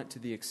they went to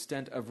the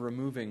extent of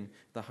removing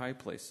the high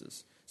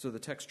places. So the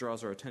text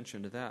draws our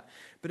attention to that.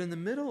 But in the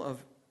middle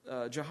of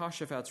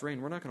Jehoshaphat's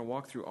reign, we're not going to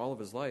walk through all of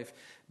his life,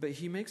 but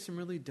he makes some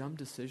really dumb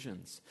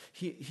decisions.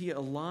 He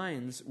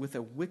aligns with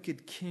a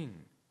wicked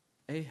king,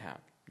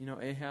 Ahab. You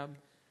know Ahab,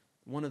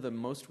 one of the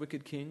most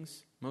wicked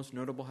kings, most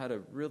notable, had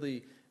a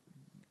really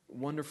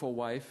wonderful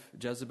wife,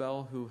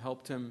 Jezebel, who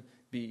helped him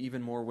be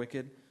even more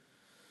wicked.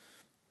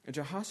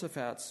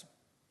 Jehoshaphat's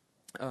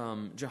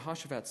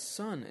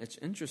son, it's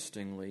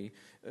interestingly,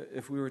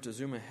 if we were to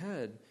zoom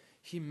ahead,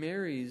 he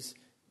marries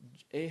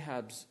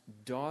Ahab's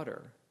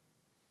daughter.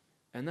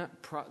 And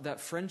that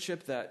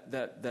friendship,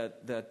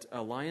 that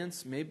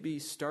alliance may be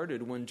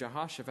started when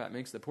Jehoshaphat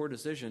makes the poor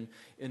decision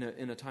in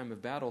a time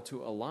of battle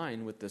to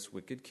align with this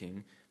wicked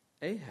king,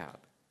 Ahab.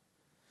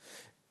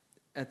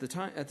 At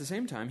the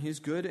same time, he's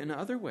good in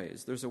other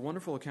ways. There's a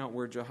wonderful account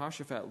where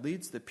Jehoshaphat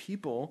leads the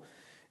people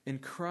in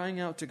crying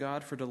out to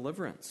God for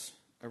deliverance.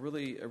 A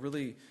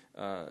really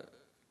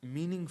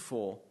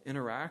meaningful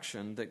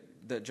interaction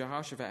that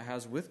Jehoshaphat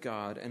has with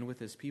God and with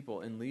his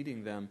people in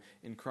leading them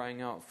in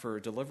crying out for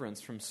deliverance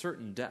from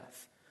certain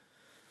death.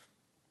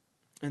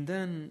 And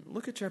then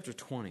look at chapter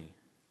 20.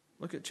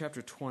 Look at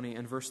chapter 20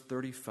 and verse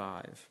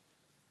 35.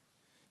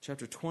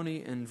 Chapter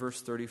 20 and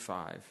verse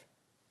 35.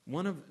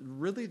 One of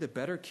really the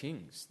better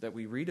kings that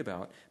we read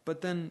about. But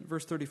then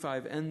verse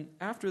 35, and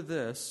after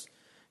this,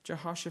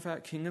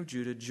 Jehoshaphat, king of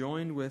Judah,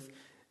 joined with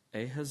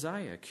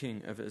Ahaziah,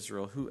 king of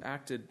Israel, who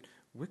acted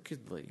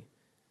wickedly.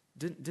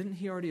 Didn't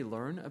he already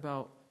learn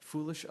about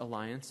foolish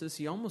alliances?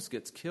 He almost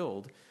gets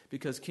killed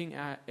because King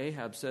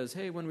Ahab says,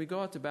 hey, when we go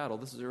out to battle,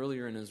 this is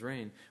earlier in his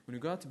reign, when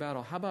we go out to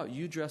battle, how about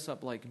you dress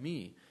up like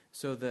me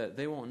so that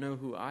they won't know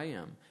who I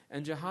am?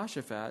 And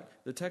Jehoshaphat,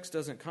 the text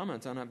doesn't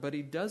comment on it, but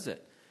he does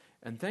it.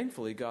 And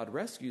thankfully, God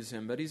rescues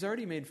him, but he's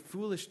already made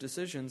foolish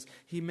decisions.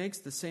 He makes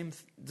the same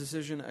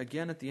decision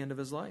again at the end of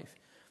his life.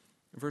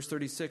 Verse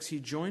 36, he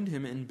joined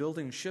him in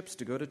building ships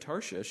to go to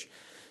Tarshish.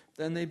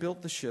 Then they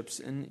built the ships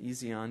in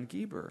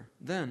Ezion-Geber.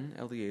 Then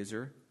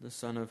Eleazar, the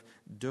son of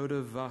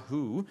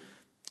Dodavahu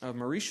of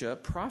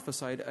Marisha,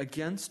 prophesied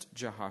against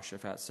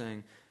Jehoshaphat,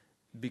 saying,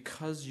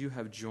 because you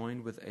have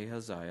joined with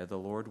Ahaziah, the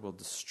Lord will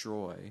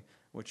destroy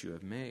what you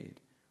have made.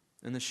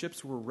 And the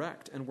ships were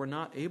wrecked and were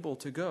not able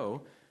to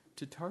go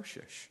to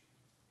Tarshish.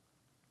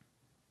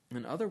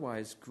 An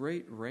otherwise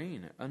great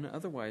reign, an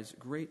otherwise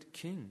great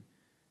king,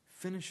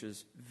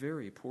 finishes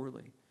very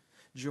poorly.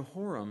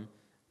 Jehoram,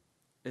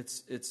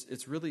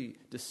 it's really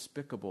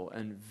despicable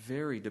and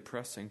very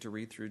depressing to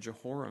read through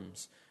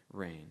Jehoram's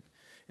reign.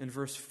 In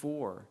verse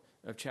 4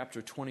 of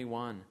chapter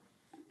 21,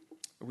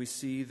 we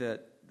see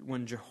that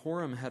when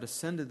Jehoram had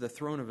ascended the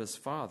throne of his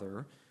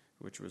father,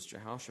 which was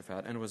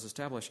Jehoshaphat, and was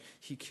established,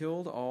 he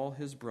killed all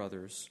his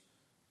brothers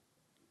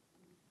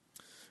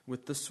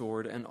with the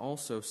sword and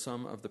also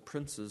some of the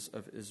princes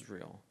of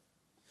Israel.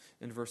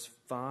 In verse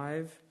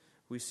 5,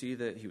 we see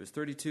that he was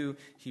 32,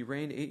 he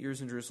reigned 8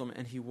 years in Jerusalem,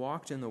 and he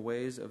walked in the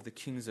ways of the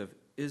kings of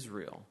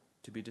Israel,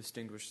 to be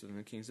distinguished from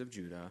the kings of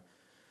Judah,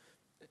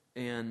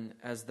 and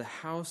as the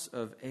house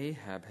of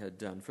Ahab had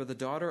done. For the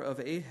daughter of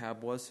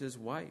Ahab was his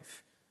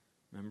wife.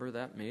 Remember,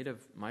 that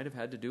might have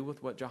had to do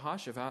with what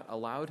Jehoshaphat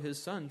allowed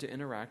his son to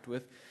interact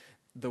with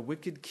the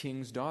wicked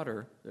king's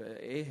daughter,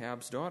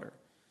 Ahab's daughter.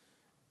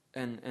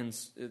 And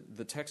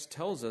the text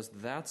tells us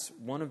that's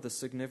one of the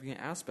significant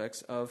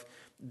aspects of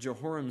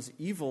Jehoram's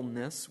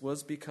evilness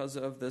was because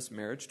of this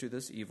marriage to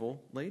this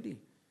evil lady.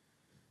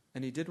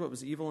 And he did what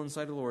was evil in the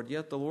sight of the Lord.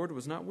 Yet the Lord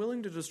was not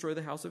willing to destroy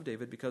the house of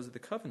David because of the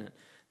covenant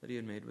that he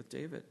had made with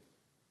David.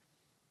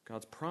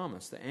 God's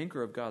promise, the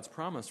anchor of God's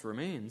promise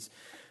remains.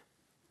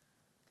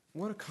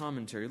 What a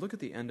commentary. Look at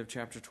the end of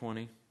chapter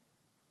 20.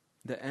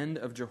 The end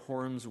of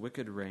Jehoram's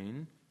wicked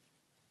reign.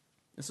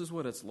 This is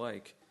what it's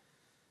like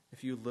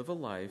if you live a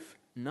life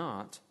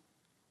not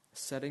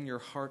setting your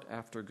heart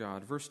after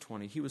God. Verse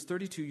 20, he was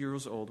 32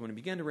 years old when he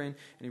began to reign,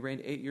 and he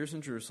reigned 8 years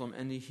in Jerusalem,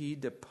 and he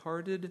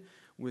departed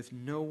with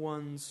no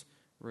one's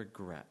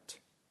regret.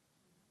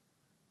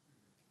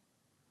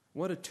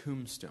 What a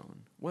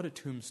tombstone. What a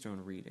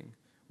tombstone reading.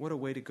 What a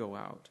way to go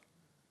out.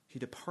 He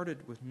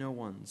departed with no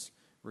one's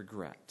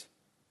regret.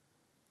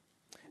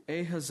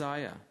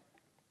 Ahaziah,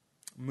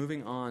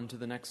 moving on to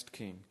the next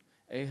king.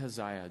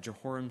 Ahaziah,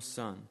 Jehoram's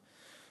son.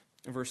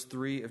 Verse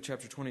 3 of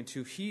chapter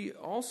 22, he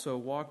also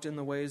walked in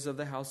the ways of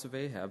the house of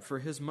Ahab, for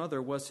his mother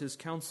was his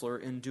counselor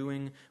in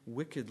doing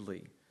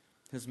wickedly.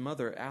 His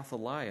mother,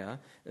 Athaliah,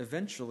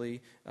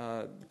 eventually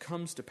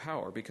comes to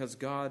power because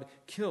God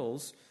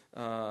kills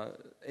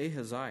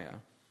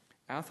Ahaziah.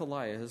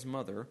 Athaliah, his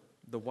mother,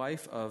 the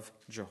wife of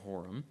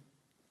Jehoram,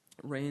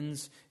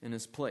 reigns in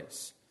his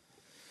place.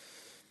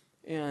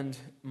 And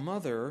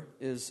mother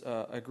is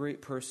a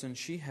great person.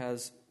 She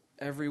has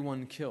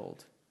everyone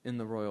killed in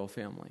the royal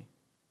family,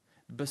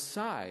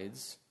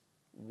 besides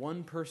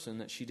one person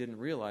that she didn't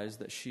realize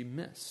that she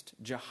missed,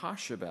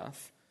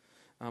 Jehoshabeth.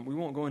 We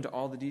won't go into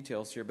all the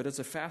details here, but it's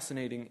a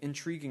fascinating,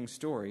 intriguing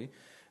story.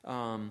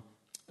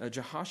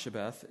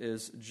 Jehoshabeth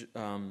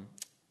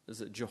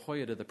is it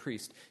Jehoiada the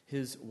priest?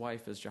 His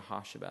wife is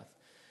Jehoshabeth.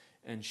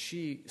 And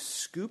she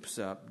scoops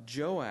up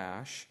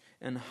Joash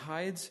and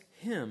hides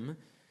him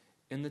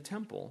in the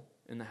temple,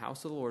 in the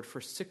house of the Lord,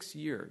 for 6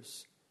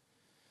 years.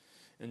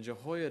 And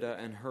Jehoiada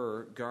and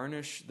her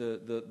garnish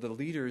the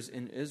leaders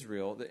in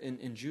Israel,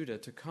 in Judah,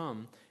 to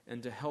come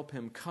and to help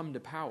him come to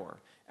power.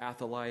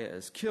 Athaliah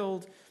is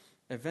killed.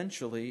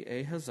 Eventually,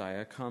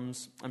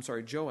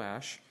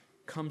 Joash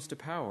comes to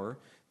power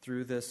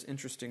through this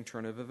interesting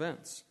turn of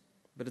events.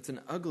 But it's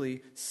an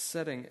ugly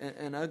setting,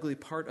 an ugly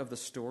part of the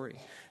story.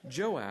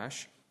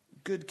 Joash,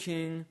 good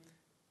king,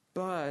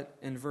 but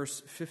in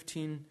verse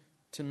 15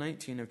 to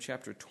 19 of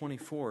chapter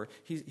 24,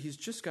 he's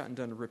just gotten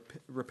done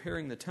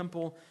repairing the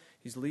temple.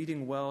 He's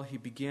leading well. He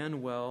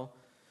began well.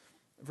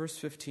 Verse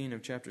 15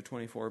 of chapter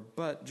 24,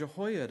 but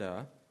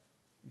Jehoiada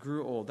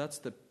grew old. That's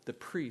the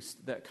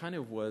priest that kind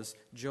of was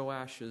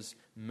Joash's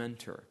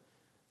mentor,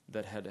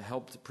 that had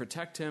helped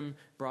protect him,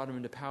 brought him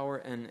into power,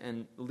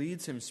 and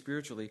leads him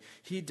spiritually.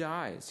 He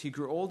dies. He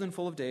grew old and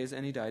full of days,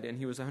 and he died, and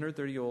he was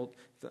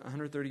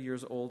 130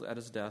 years old at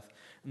his death,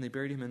 and they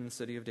buried him in the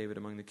city of David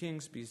among the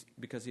kings,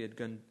 because he had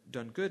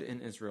done good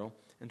in Israel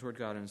and toward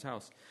God in his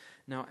house.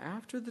 Now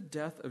after the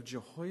death of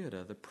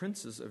Jehoiada, the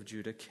princes of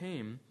Judah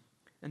came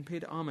and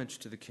paid homage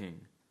to the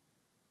king.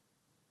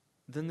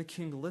 Then the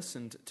king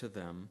listened to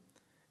them,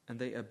 and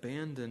they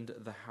abandoned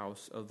the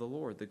house of the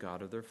Lord, the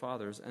God of their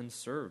fathers, and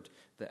served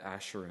the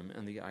Asherim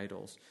and the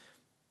idols.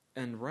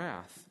 And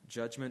wrath,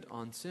 judgment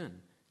on sin,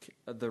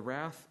 the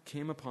wrath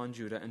came upon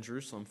Judah and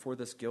Jerusalem for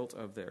this guilt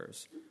of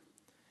theirs.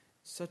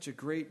 Such a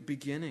great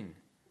beginning,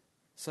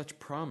 such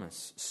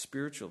promise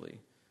spiritually,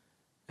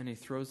 and he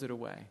throws it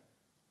away.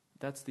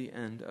 That's the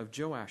end of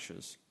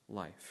Joash's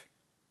life.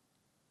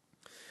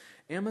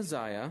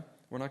 Amaziah,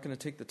 we're not going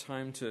to take the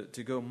time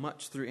to go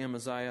much through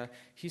Amaziah.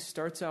 He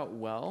starts out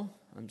well.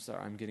 I'm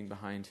sorry, I'm getting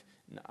behind.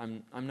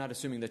 I'm not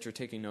assuming that you're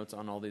taking notes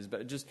on all these,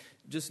 but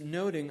just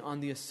noting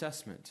on the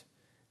assessment,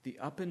 the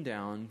up and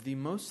down, the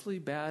mostly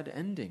bad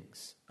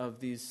endings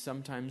of these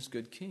sometimes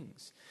good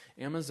kings.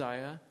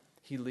 Amaziah,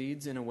 he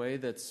leads in a way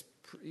that's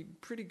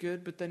pretty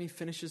good, but then he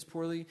finishes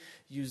poorly.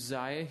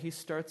 Uzziah, he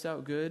starts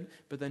out good,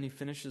 but then he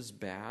finishes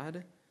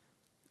bad.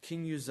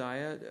 King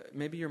Uzziah,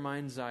 maybe your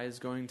mind's eye is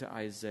going to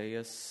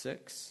Isaiah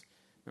 6.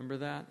 Remember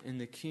that? In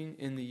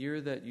the year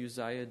that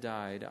Uzziah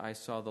died, I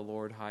saw the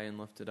Lord high and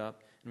lifted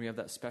up. And we have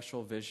that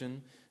special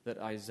vision that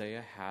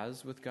Isaiah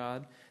has with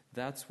God.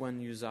 That's when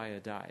Uzziah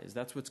dies.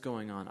 That's what's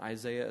going on.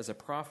 Isaiah is a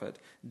prophet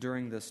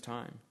during this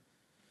time.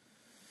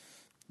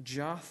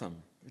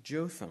 Jotham,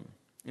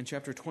 in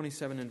chapter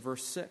 27 and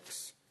verse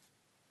 6.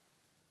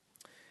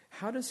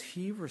 How does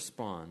he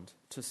respond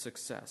to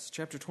success?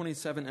 Chapter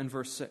 27 and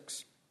verse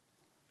 6.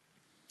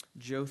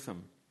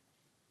 Jotham.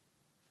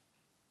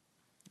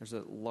 There's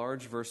a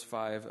large verse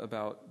 5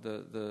 about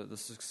the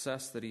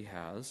success that he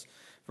has.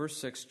 Verse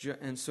 6,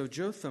 and so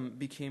Jotham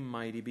became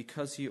mighty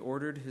because he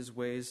ordered his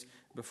ways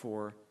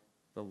before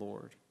the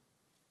Lord.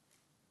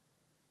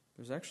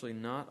 There's actually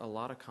not a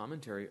lot of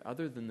commentary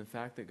other than the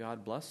fact that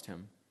God blessed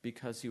him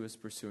because he was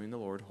pursuing the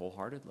Lord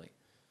wholeheartedly.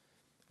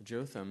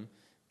 Jotham,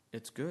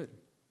 it's good.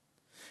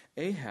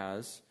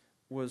 Ahaz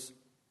was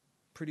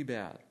pretty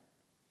bad.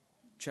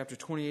 Chapter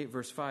 28,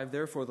 verse 5,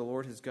 therefore the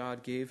Lord his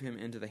God gave him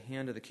into the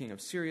hand of the king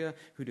of Syria,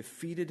 who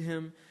defeated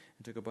him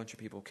and took a bunch of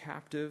people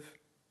captive.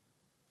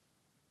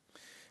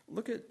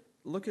 Look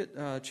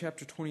at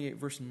chapter 28,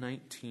 verse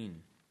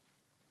 19.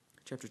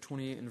 Chapter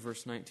 28 and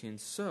verse 19.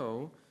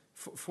 So,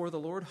 for the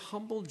Lord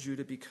humbled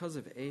Judah because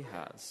of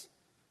Ahaz.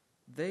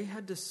 They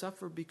had to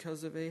suffer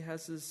because of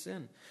Ahaz's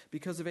sin,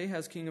 because of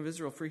Ahaz, king of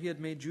Israel, for he had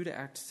made Judah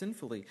act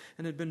sinfully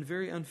and had been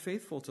very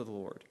unfaithful to the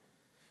Lord.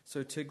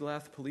 So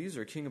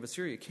Tiglath-Pileser, king of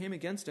Assyria, came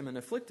against him and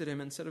afflicted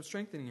him instead of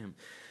strengthening him.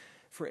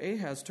 For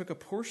Ahaz took a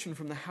portion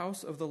from the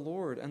house of the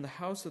Lord and the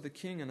house of the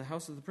king and the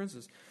house of the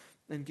princes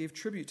and gave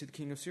tribute to the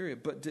king of Syria,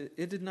 but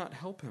it did not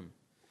help him.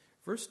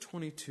 Verse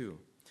 22,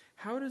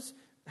 how does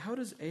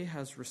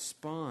Ahaz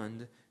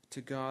respond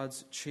to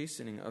God's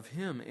chastening of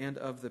him and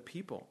of the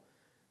people?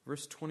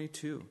 Verse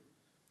 22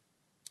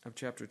 of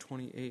chapter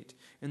 28,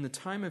 in the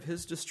time of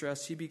his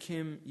distress he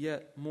became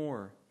yet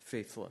more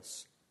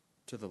faithless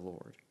to the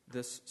Lord.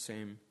 This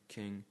same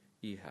king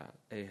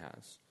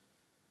Ahaz.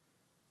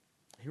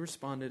 He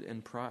responded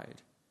in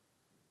pride.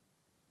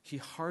 He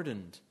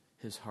hardened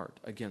his heart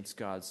against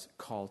God's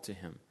call to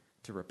him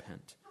to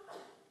repent.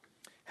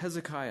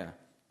 Hezekiah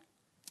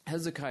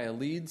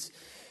leads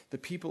the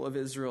people of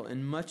Israel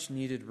in much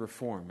needed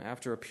reform.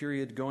 After a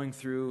period going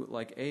through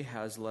like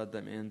Ahaz led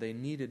them in, they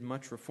needed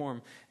much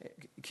reform.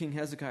 King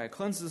Hezekiah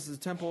cleanses the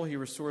temple. He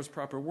restores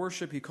proper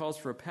worship. He calls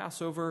for a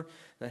Passover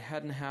that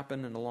hadn't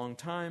happened in a long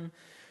time.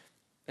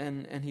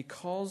 And he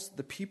calls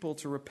the people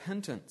to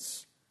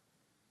repentance.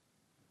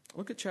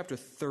 Look at chapter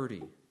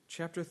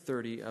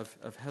 30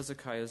 of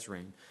Hezekiah's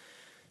reign.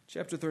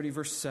 Chapter 30,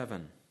 verse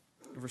 7.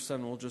 Verse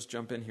 7, we'll just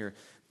jump in here.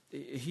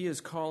 he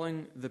is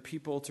calling the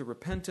people to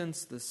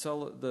repentance.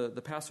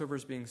 The Passover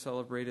is being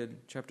celebrated,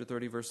 chapter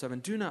 30, verse 7.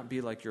 Do not be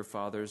like your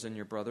fathers and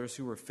your brothers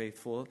who were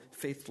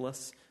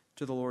faithless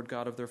to the Lord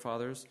God of their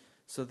fathers,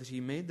 so that he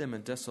made them a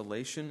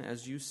desolation,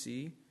 as you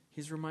see.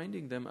 He's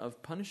reminding them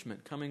of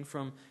punishment coming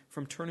from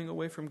turning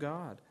away from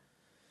God.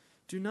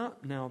 Do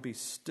not now be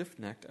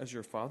stiff-necked as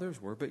your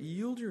fathers were, but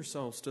yield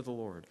yourselves to the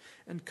Lord,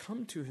 and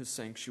come to his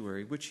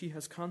sanctuary, which he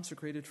has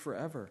consecrated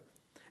forever.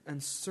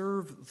 And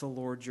serve the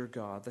Lord your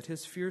God, that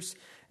his fierce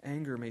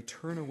anger may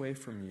turn away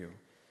from you.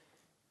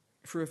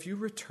 For if you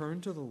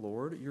return to the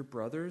Lord, your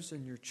brothers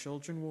and your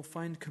children will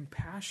find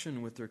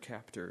compassion with their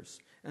captors,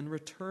 and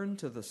return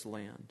to this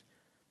land.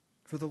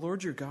 For the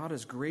Lord your God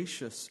is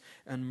gracious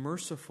and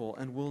merciful,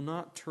 and will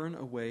not turn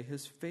away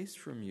his face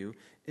from you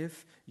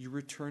if you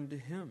return to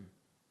him.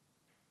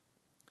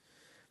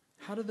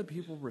 How do the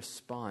people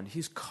respond?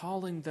 He's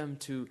calling them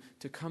to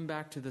come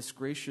back to this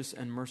gracious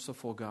and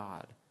merciful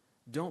God.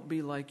 Don't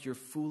be like your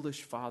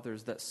foolish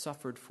fathers that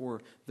suffered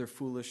for their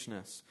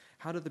foolishness.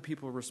 How did the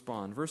people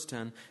respond? Verse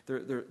 10,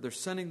 they're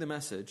sending the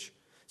message.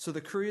 So the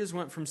couriers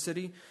went from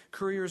city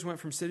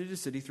to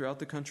city throughout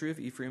the country of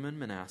Ephraim and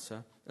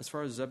Manasseh, as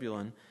far as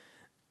Zebulun,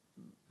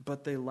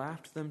 but they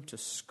laughed them to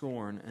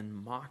scorn and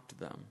mocked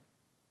them.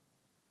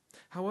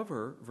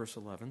 However, verse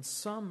 11,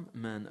 some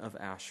men of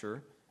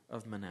Asher,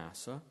 of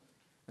Manasseh,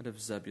 and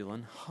of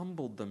Zebulun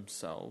humbled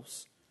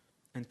themselves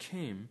and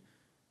came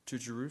to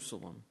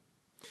Jerusalem.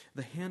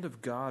 The hand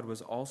of God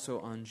was also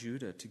on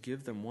Judah to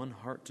give them one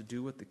heart to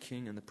do what the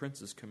king and the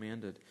princes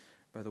commanded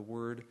by the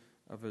word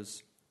of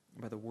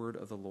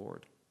the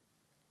Lord.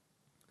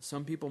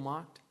 Some people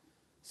mocked,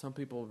 some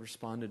people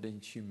responded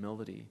in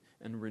humility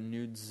and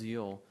renewed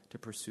zeal to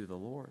pursue the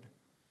Lord.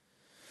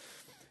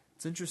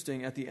 It's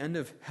interesting, at the end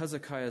of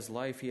Hezekiah's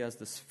life, he has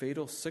this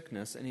fatal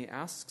sickness and he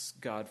asks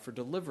God for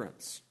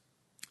deliverance.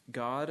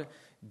 God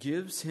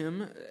gives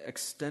him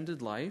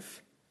extended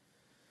life,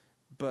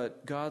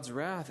 but God's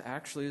wrath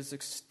actually is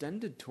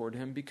extended toward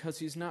him because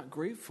he's not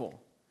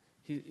grateful.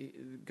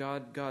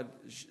 God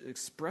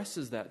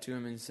expresses that to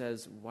him and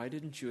says, why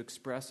didn't you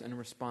express and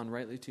respond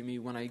rightly to me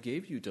when I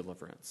gave you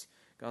deliverance?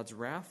 God's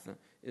wrath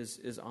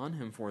is on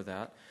him for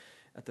that.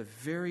 At the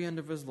very end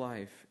of his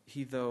life,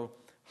 he, though,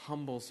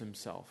 humbles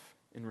himself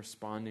in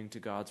responding to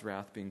God's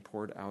wrath being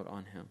poured out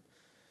on him.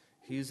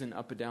 He's an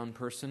up and down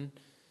person,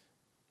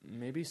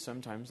 maybe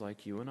sometimes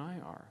like you and I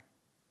are.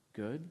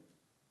 Good.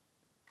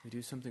 We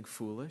do something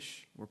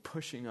foolish. We're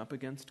pushing up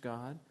against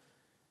God.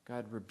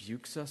 God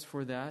rebukes us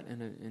for that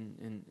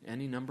in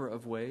any number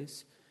of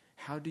ways.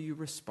 How do you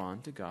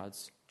respond to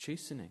God's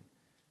chastening?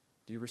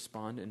 Do you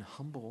respond in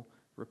humble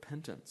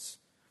repentance?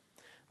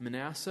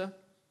 Manasseh,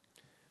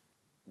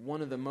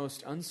 one of the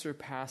most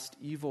unsurpassed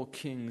evil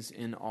kings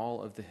in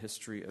all of the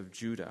history of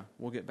Judah.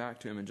 We'll get back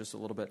to him in just a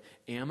little bit.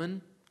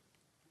 Ammon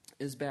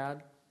is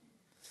bad.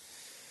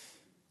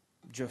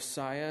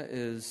 Josiah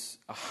is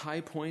a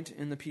high point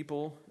in the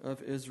people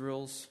of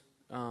Israel's,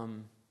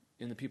 in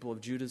the people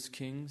of Judah's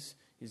kings.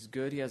 He's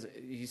good.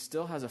 He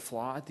still has a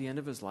flaw at the end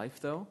of his life,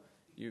 though.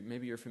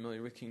 Maybe you're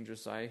familiar with King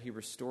Josiah. He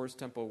restores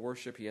temple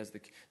worship. He has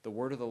the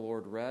word of the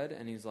Lord read,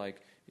 and he's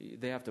like,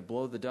 they have to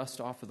blow the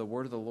dust off of the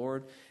word of the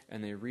Lord,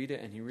 and they read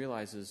it, and he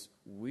realizes,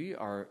 we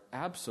are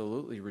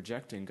absolutely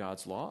rejecting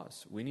God's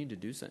laws. We need to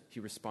do something. He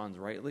responds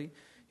rightly.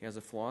 He has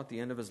a flaw at the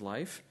end of his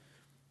life.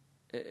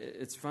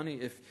 It's funny,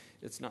 if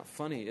it's not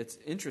funny, it's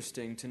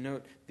interesting to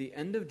note the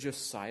end of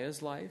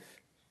Josiah's life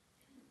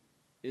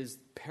is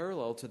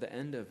parallel to the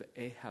end of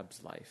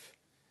Ahab's life.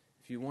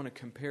 If you want to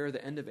compare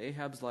the end of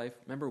Ahab's life,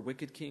 remember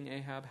wicked King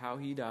Ahab, how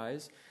he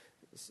dies?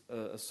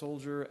 A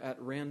soldier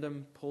at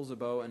random pulls a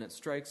bow and it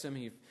strikes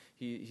him.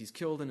 He's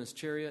killed in his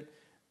chariot.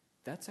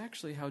 That's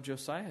actually how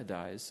Josiah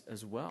dies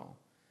as well.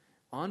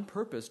 On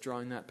purpose,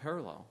 drawing that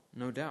parallel,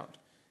 no doubt,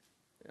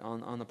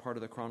 on the part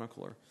of the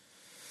chronicler.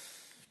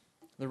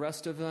 The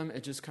rest of them,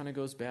 it just kind of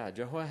goes bad.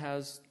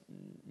 Jehoahaz,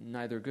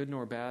 neither good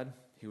nor bad.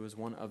 He was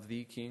one of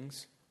the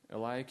kings.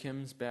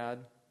 Eliakim's bad.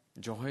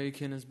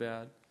 Jehoiakim is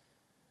bad.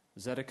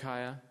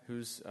 Zedekiah,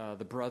 who's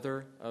the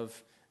brother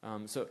of...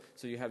 So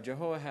you have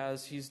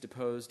Jehoahaz, he's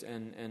deposed,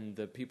 and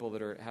the people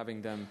that are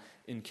having them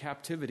in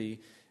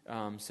captivity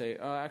say,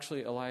 oh,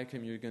 actually,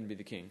 Eliakim, you're going to be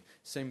the king.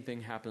 Same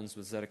thing happens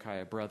with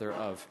Zedekiah, brother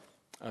of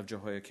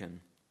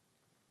Jehoiakim.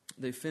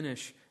 They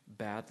finish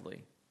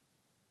badly.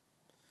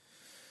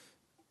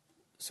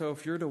 So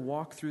if you're to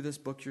walk through this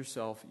book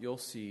yourself, you'll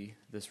see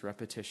this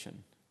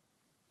repetition,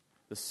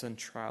 the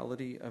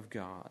centrality of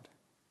God.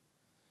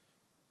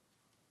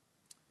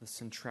 The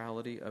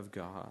centrality of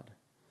God.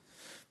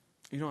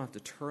 You don't have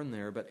to turn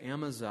there, but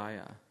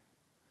Amaziah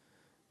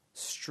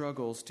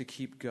struggles to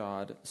keep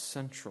God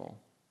central.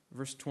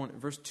 Verse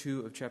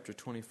 2 of chapter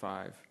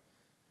 25,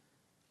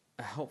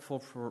 a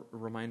helpful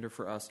reminder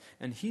for us.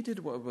 And he did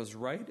what was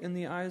right in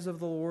the eyes of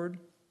the Lord,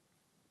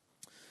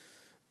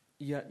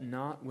 yet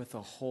not with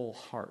a whole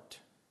heart,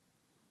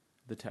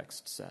 the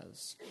text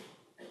says.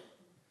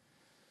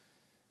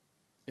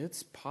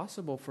 It's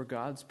possible for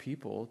God's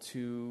people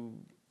to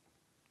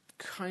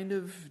kind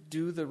of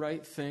do the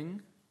right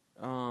thing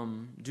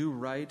do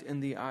right in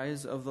the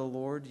eyes of the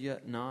Lord,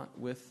 yet not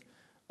with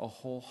a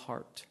whole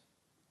heart.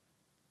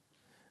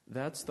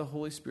 That's the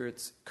Holy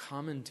Spirit's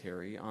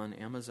commentary on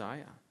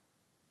Amaziah.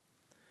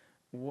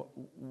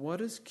 What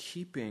is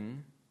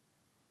keeping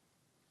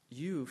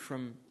you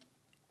from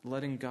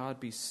letting God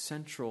be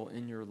central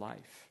in your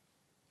life?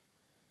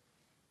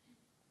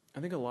 I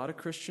think a lot of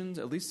Christians,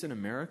 at least in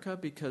America,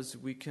 because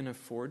we can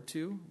afford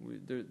to,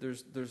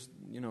 there's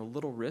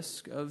little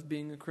risk of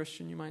being a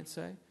Christian, you might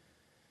say.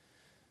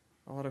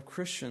 A lot of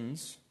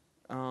Christians,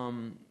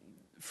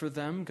 for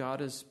them,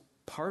 God is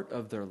part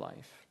of their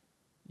life.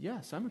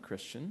 Yes, I'm a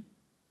Christian.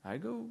 I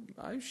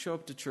show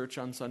up to church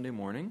on Sunday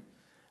morning.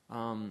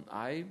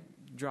 I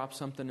drop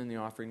something in the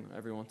offering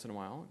every once in a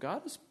while.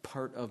 God is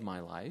part of my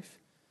life.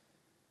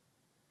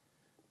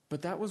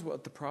 But that was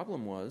what the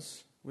problem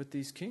was with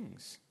these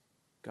kings.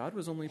 God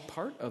was only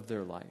part of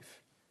their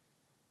life.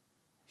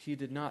 He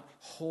did not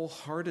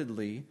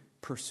wholeheartedly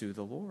pursue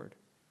the Lord.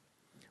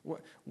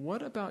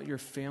 What about your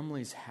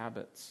family's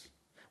habits?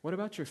 What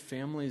about your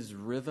family's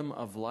rhythm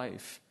of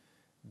life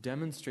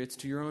demonstrates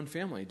to your own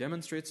family,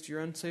 demonstrates to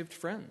your unsaved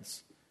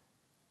friends,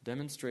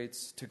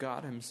 demonstrates to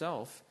God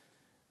himself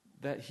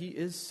that he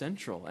is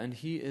central and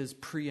he is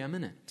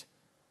preeminent?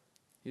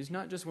 He's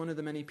not just one of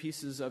the many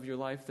pieces of your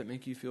life that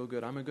make you feel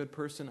good. I'm a good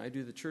person, I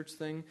do the church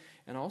thing,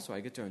 and also I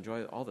get to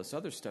enjoy all this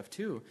other stuff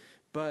too.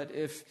 But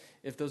if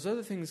those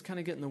other things kind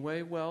of get in the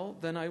way, well,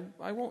 then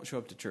I won't show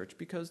up to church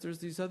because there's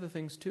these other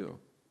things too.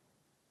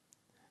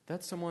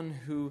 That's someone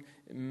who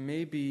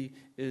maybe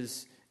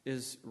is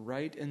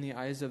right in the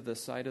eyes of the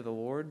sight of the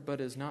Lord,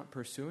 but is not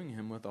pursuing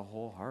him with a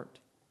whole heart.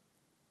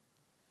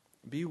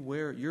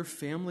 Beware, your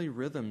family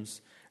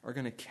rhythms are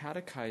going to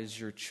catechize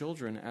your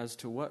children as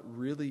to what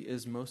really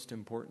is most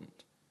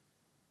important.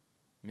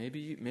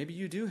 Maybe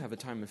you do have a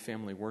time of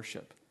family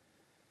worship,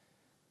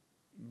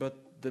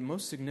 but the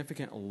most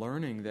significant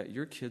learning that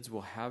your kids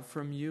will have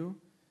from you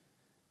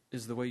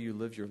is the way you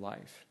live your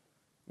life.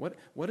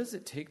 What does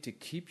it take to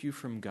keep you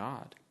from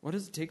God? What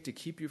does it take to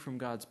keep you from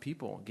God's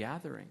people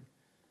gathering?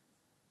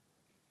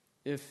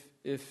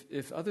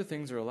 If other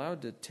things are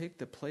allowed to take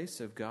the place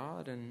of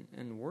God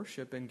and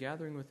worship and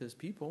gathering with his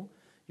people,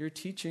 you're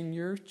teaching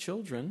your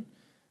children,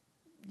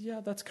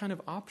 that's kind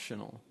of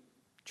optional.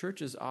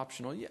 Church is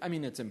optional. I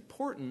mean, it's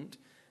important,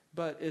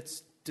 but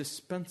it's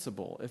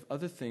dispensable if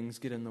other things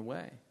get in the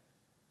way.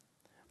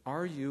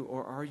 Are you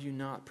or are you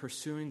not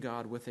pursuing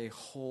God with a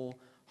whole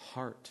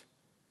heart?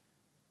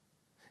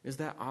 Is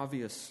that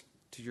obvious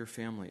to your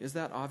family? Is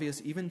that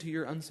obvious even to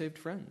your unsaved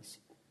friends?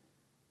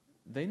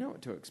 They know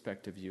what to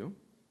expect of you.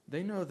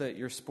 They know that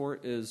your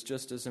sport is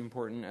just as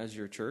important as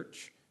your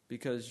church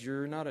because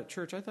you're not at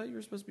church. I thought you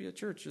were supposed to be at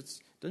church.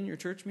 Doesn't your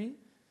church meet?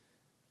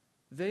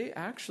 They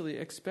actually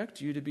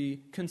expect you to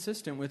be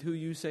consistent with who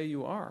you say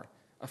you are,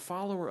 a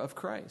follower of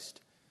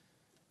Christ.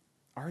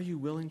 Are you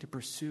willing to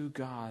pursue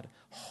God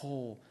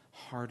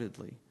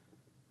wholeheartedly?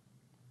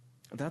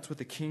 That's what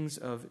the kings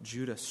of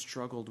Judah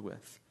struggled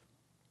with.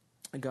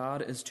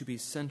 God is to be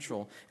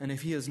central, and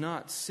if he is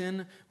not,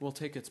 sin will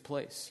take its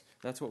place.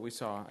 That's what we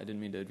saw. I didn't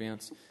mean to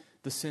advance.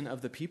 The sin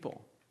of the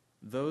people.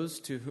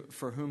 Those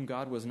for whom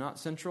God was not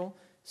central,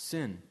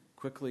 sin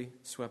quickly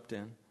swept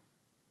in.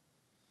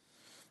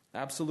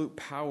 Absolute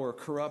power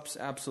corrupts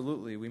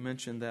absolutely. We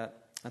mentioned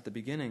that at the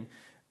beginning.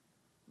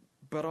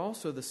 But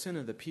also the sin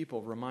of the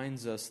people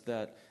reminds us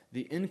that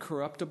the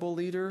incorruptible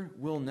leader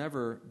will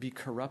never be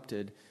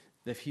corrupted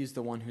if he's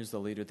the one who's the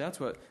leader. That's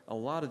what a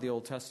lot of the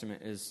Old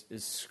Testament is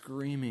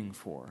screaming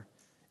for.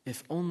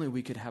 If only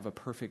we could have a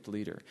perfect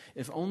leader.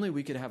 If only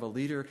we could have a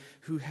leader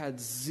who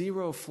had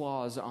zero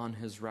flaws on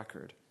his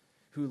record,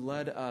 who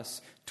led us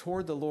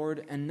toward the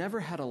Lord and never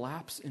had a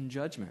lapse in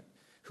judgment,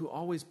 who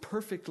always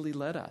perfectly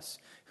led us,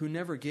 who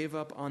never gave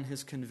up on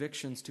his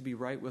convictions to be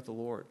right with the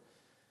Lord.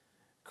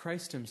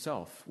 Christ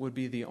himself would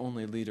be the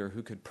only leader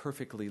who could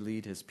perfectly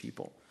lead his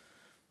people.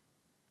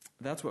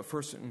 That's what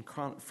First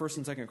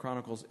and Second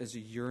Chronicles is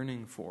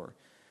yearning for.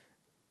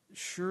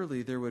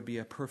 Surely there would be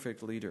a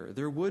perfect leader.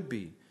 There will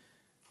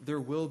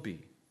be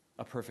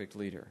a perfect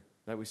leader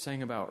that we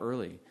sang about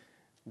earlier.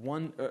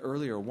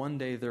 One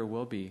day there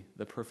will be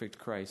the perfect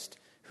Christ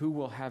who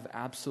will have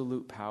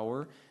absolute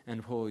power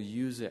and will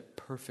use it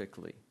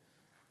perfectly.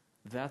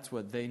 That's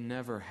what they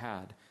never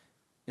had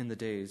in the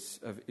days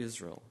of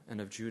Israel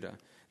and of Judah.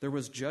 There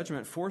was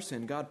judgment for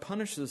sin. God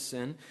punishes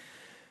sin.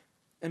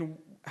 And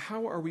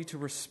how are we to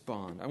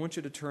respond? I want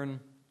you to turn,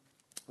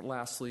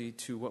 lastly,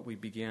 to what we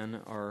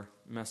began our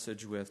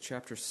message with,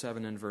 chapter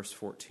 7 and verse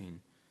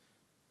 14.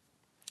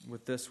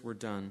 With this, we're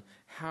done.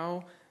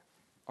 How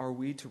are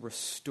we to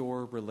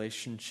restore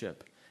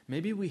relationship?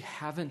 Maybe we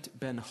haven't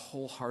been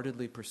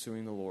wholeheartedly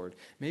pursuing the Lord.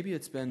 Maybe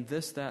it's been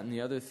this, that, and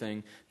the other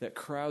thing that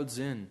crowds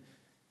in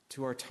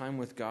to our time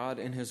with God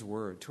and his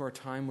word, to our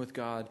time with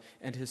God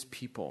and his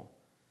people.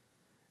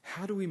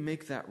 How do we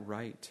make that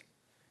right?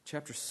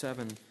 Chapter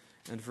 7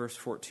 and verse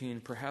 14,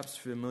 perhaps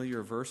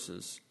familiar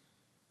verses.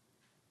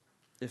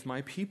 If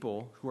my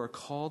people who are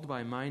called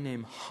by my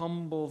name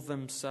humble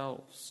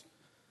themselves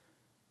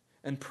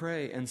and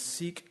pray and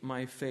seek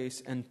my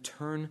face and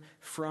turn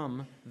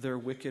from their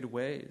wicked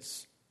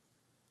ways.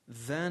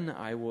 Then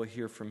I will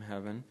hear from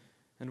heaven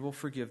and will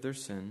forgive their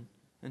sin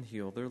and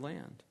heal their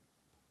land."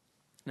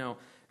 Now,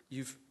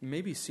 you've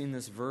maybe seen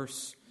this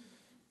verse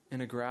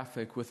in a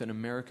graphic with an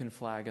American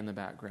flag in the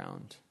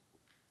background.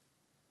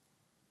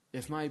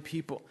 If my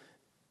people,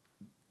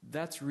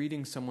 that's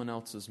reading someone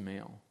else's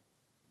mail.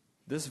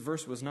 This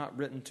verse was not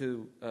written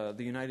to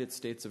the United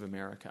States of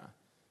America.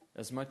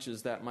 As much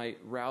as that might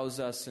rouse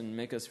us and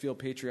make us feel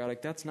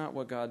patriotic, that's not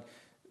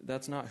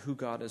who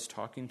God is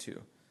talking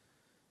to.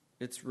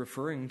 It's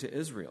referring to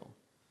Israel.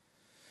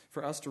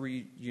 For us to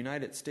read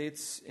United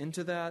States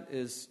into that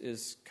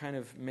is kind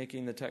of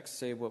making the text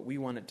say what we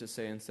want it to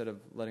say instead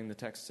of letting the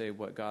text say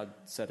what God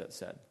said it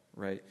said,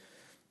 right?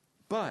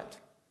 But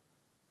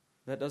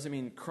that doesn't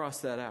mean cross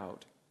that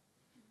out.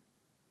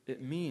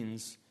 It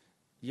means,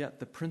 yet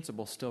the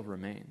principle still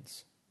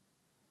remains.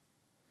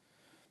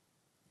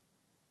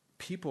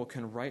 People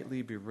can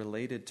rightly be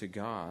related to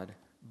God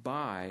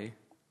by,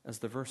 as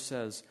the verse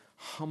says,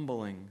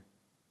 humbling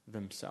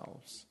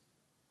themselves.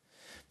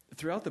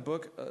 Throughout the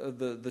book,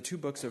 the two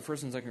books of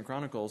 1st and 2nd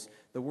Chronicles,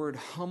 the word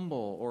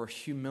humble or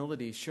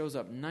humility shows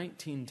up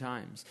 19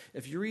 times.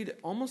 If you read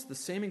almost the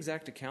same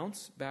exact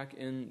accounts back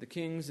in the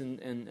Kings and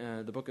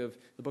the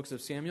books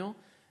of Samuel,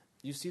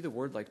 you see the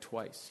word like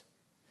twice.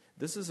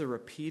 This is a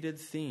repeated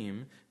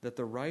theme that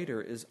the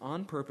writer is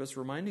on purpose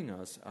reminding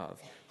us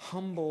of.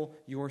 Humble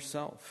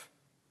yourself.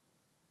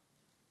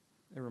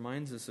 It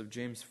reminds us of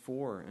James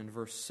 4 and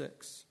verse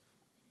 6.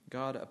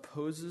 God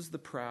opposes the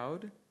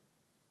proud,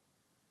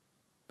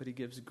 but he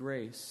gives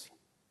grace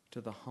to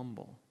the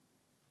humble.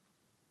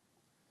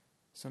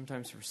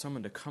 Sometimes for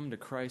someone to come to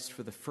Christ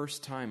for the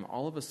first time,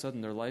 all of a sudden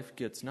their life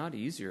gets not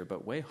easier,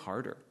 but way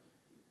harder.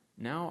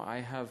 Now I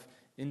have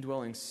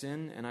indwelling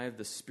sin, and I have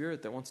the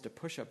Spirit that wants to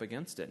push up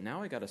against it.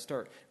 Now I got to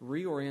start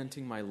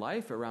reorienting my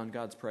life around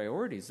God's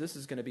priorities. This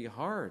is going to be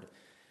hard.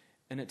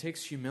 And it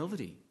takes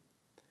humility.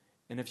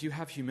 And if you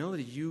have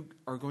humility, you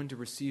are going to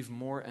receive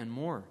more and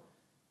more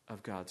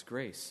of God's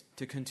grace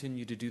to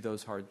continue to do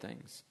those hard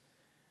things.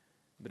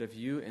 But if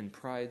you in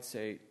pride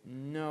say,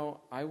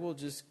 "No, I will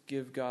just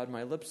give God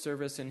my lip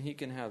service and he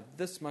can have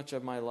this much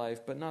of my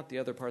life, but not the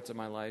other parts of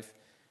my life,"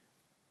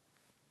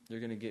 you're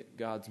going to get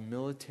God's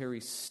military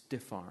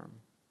stiff arm.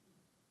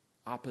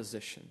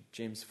 Opposition,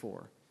 James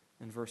 4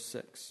 and verse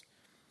 6.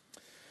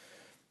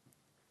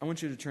 I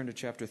want you to turn to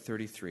chapter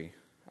 33.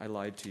 I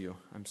lied to you.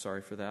 I'm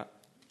sorry for that.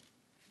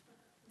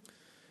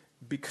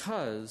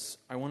 Because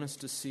I want us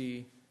to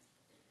see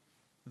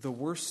the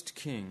worst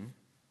king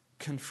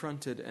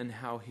confronted and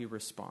how he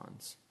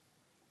responds.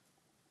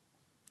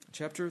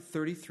 Chapter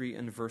 33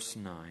 and verse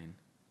 9.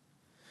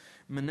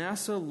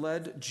 Manasseh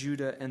led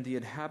Judah and the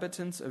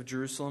inhabitants of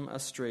Jerusalem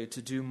astray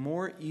to do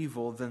more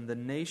evil than the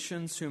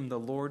nations whom the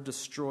Lord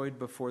destroyed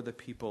before the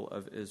people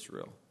of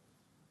Israel.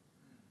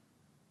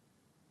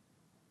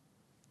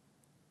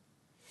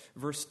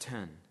 Verse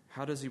 10.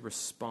 How does he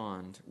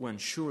respond when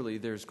surely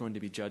there's going to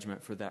be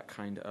judgment for that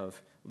kind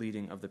of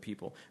leading of the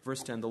people?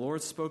 Verse 10, the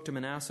Lord spoke to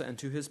Manasseh and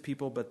to his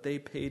people, but they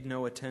paid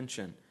no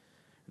attention.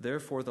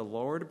 Therefore the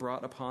Lord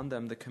brought upon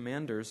them the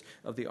commanders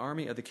of the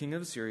army of the king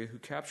of Assyria, who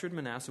captured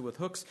Manasseh with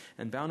hooks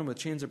and bound him with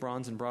chains of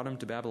bronze and brought him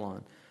to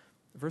Babylon.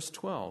 Verse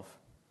 12,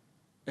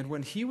 and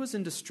when he was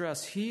in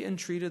distress, he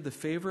entreated the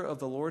favor of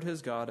the Lord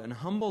his God and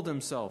humbled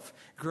himself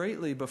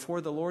greatly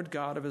before the Lord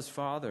God of his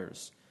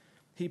fathers.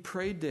 He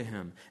prayed to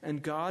him,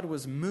 and God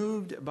was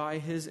moved by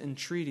his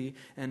entreaty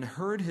and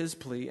heard his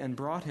plea and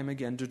brought him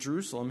again to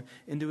Jerusalem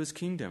into his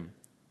kingdom.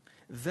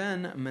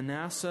 Then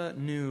Manasseh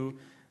knew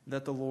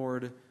that the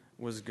Lord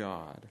was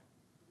God.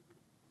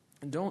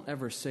 Don't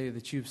ever say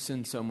that you've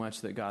sinned so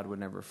much that God would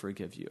never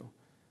forgive you.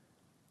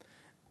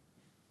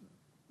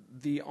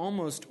 The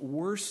almost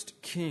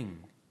worst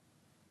king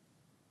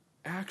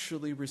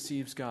actually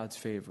receives God's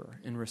favor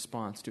in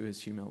response to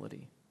his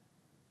humility.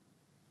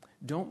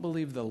 Don't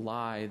believe the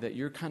lie that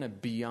you're kind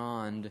of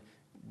beyond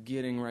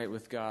getting right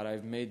with God.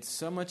 I've made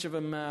so much of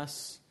a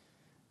mess,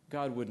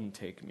 God wouldn't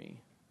take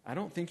me. I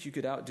don't think you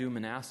could outdo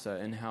Manasseh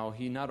in how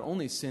he not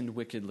only sinned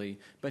wickedly,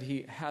 but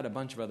he had a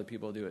bunch of other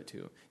people do it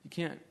too. You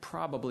can't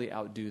probably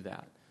outdo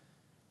that.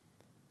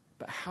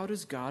 But how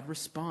does God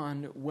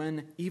respond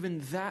when even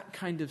that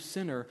kind of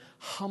sinner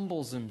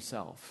humbles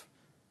himself?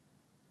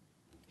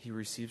 He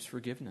receives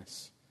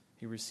forgiveness.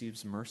 He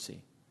receives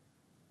mercy.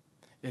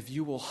 If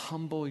you will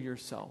humble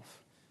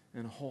yourself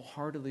and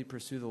wholeheartedly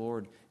pursue the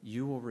Lord,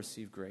 you will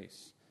receive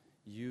grace.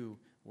 You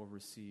will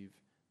receive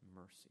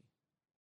mercy.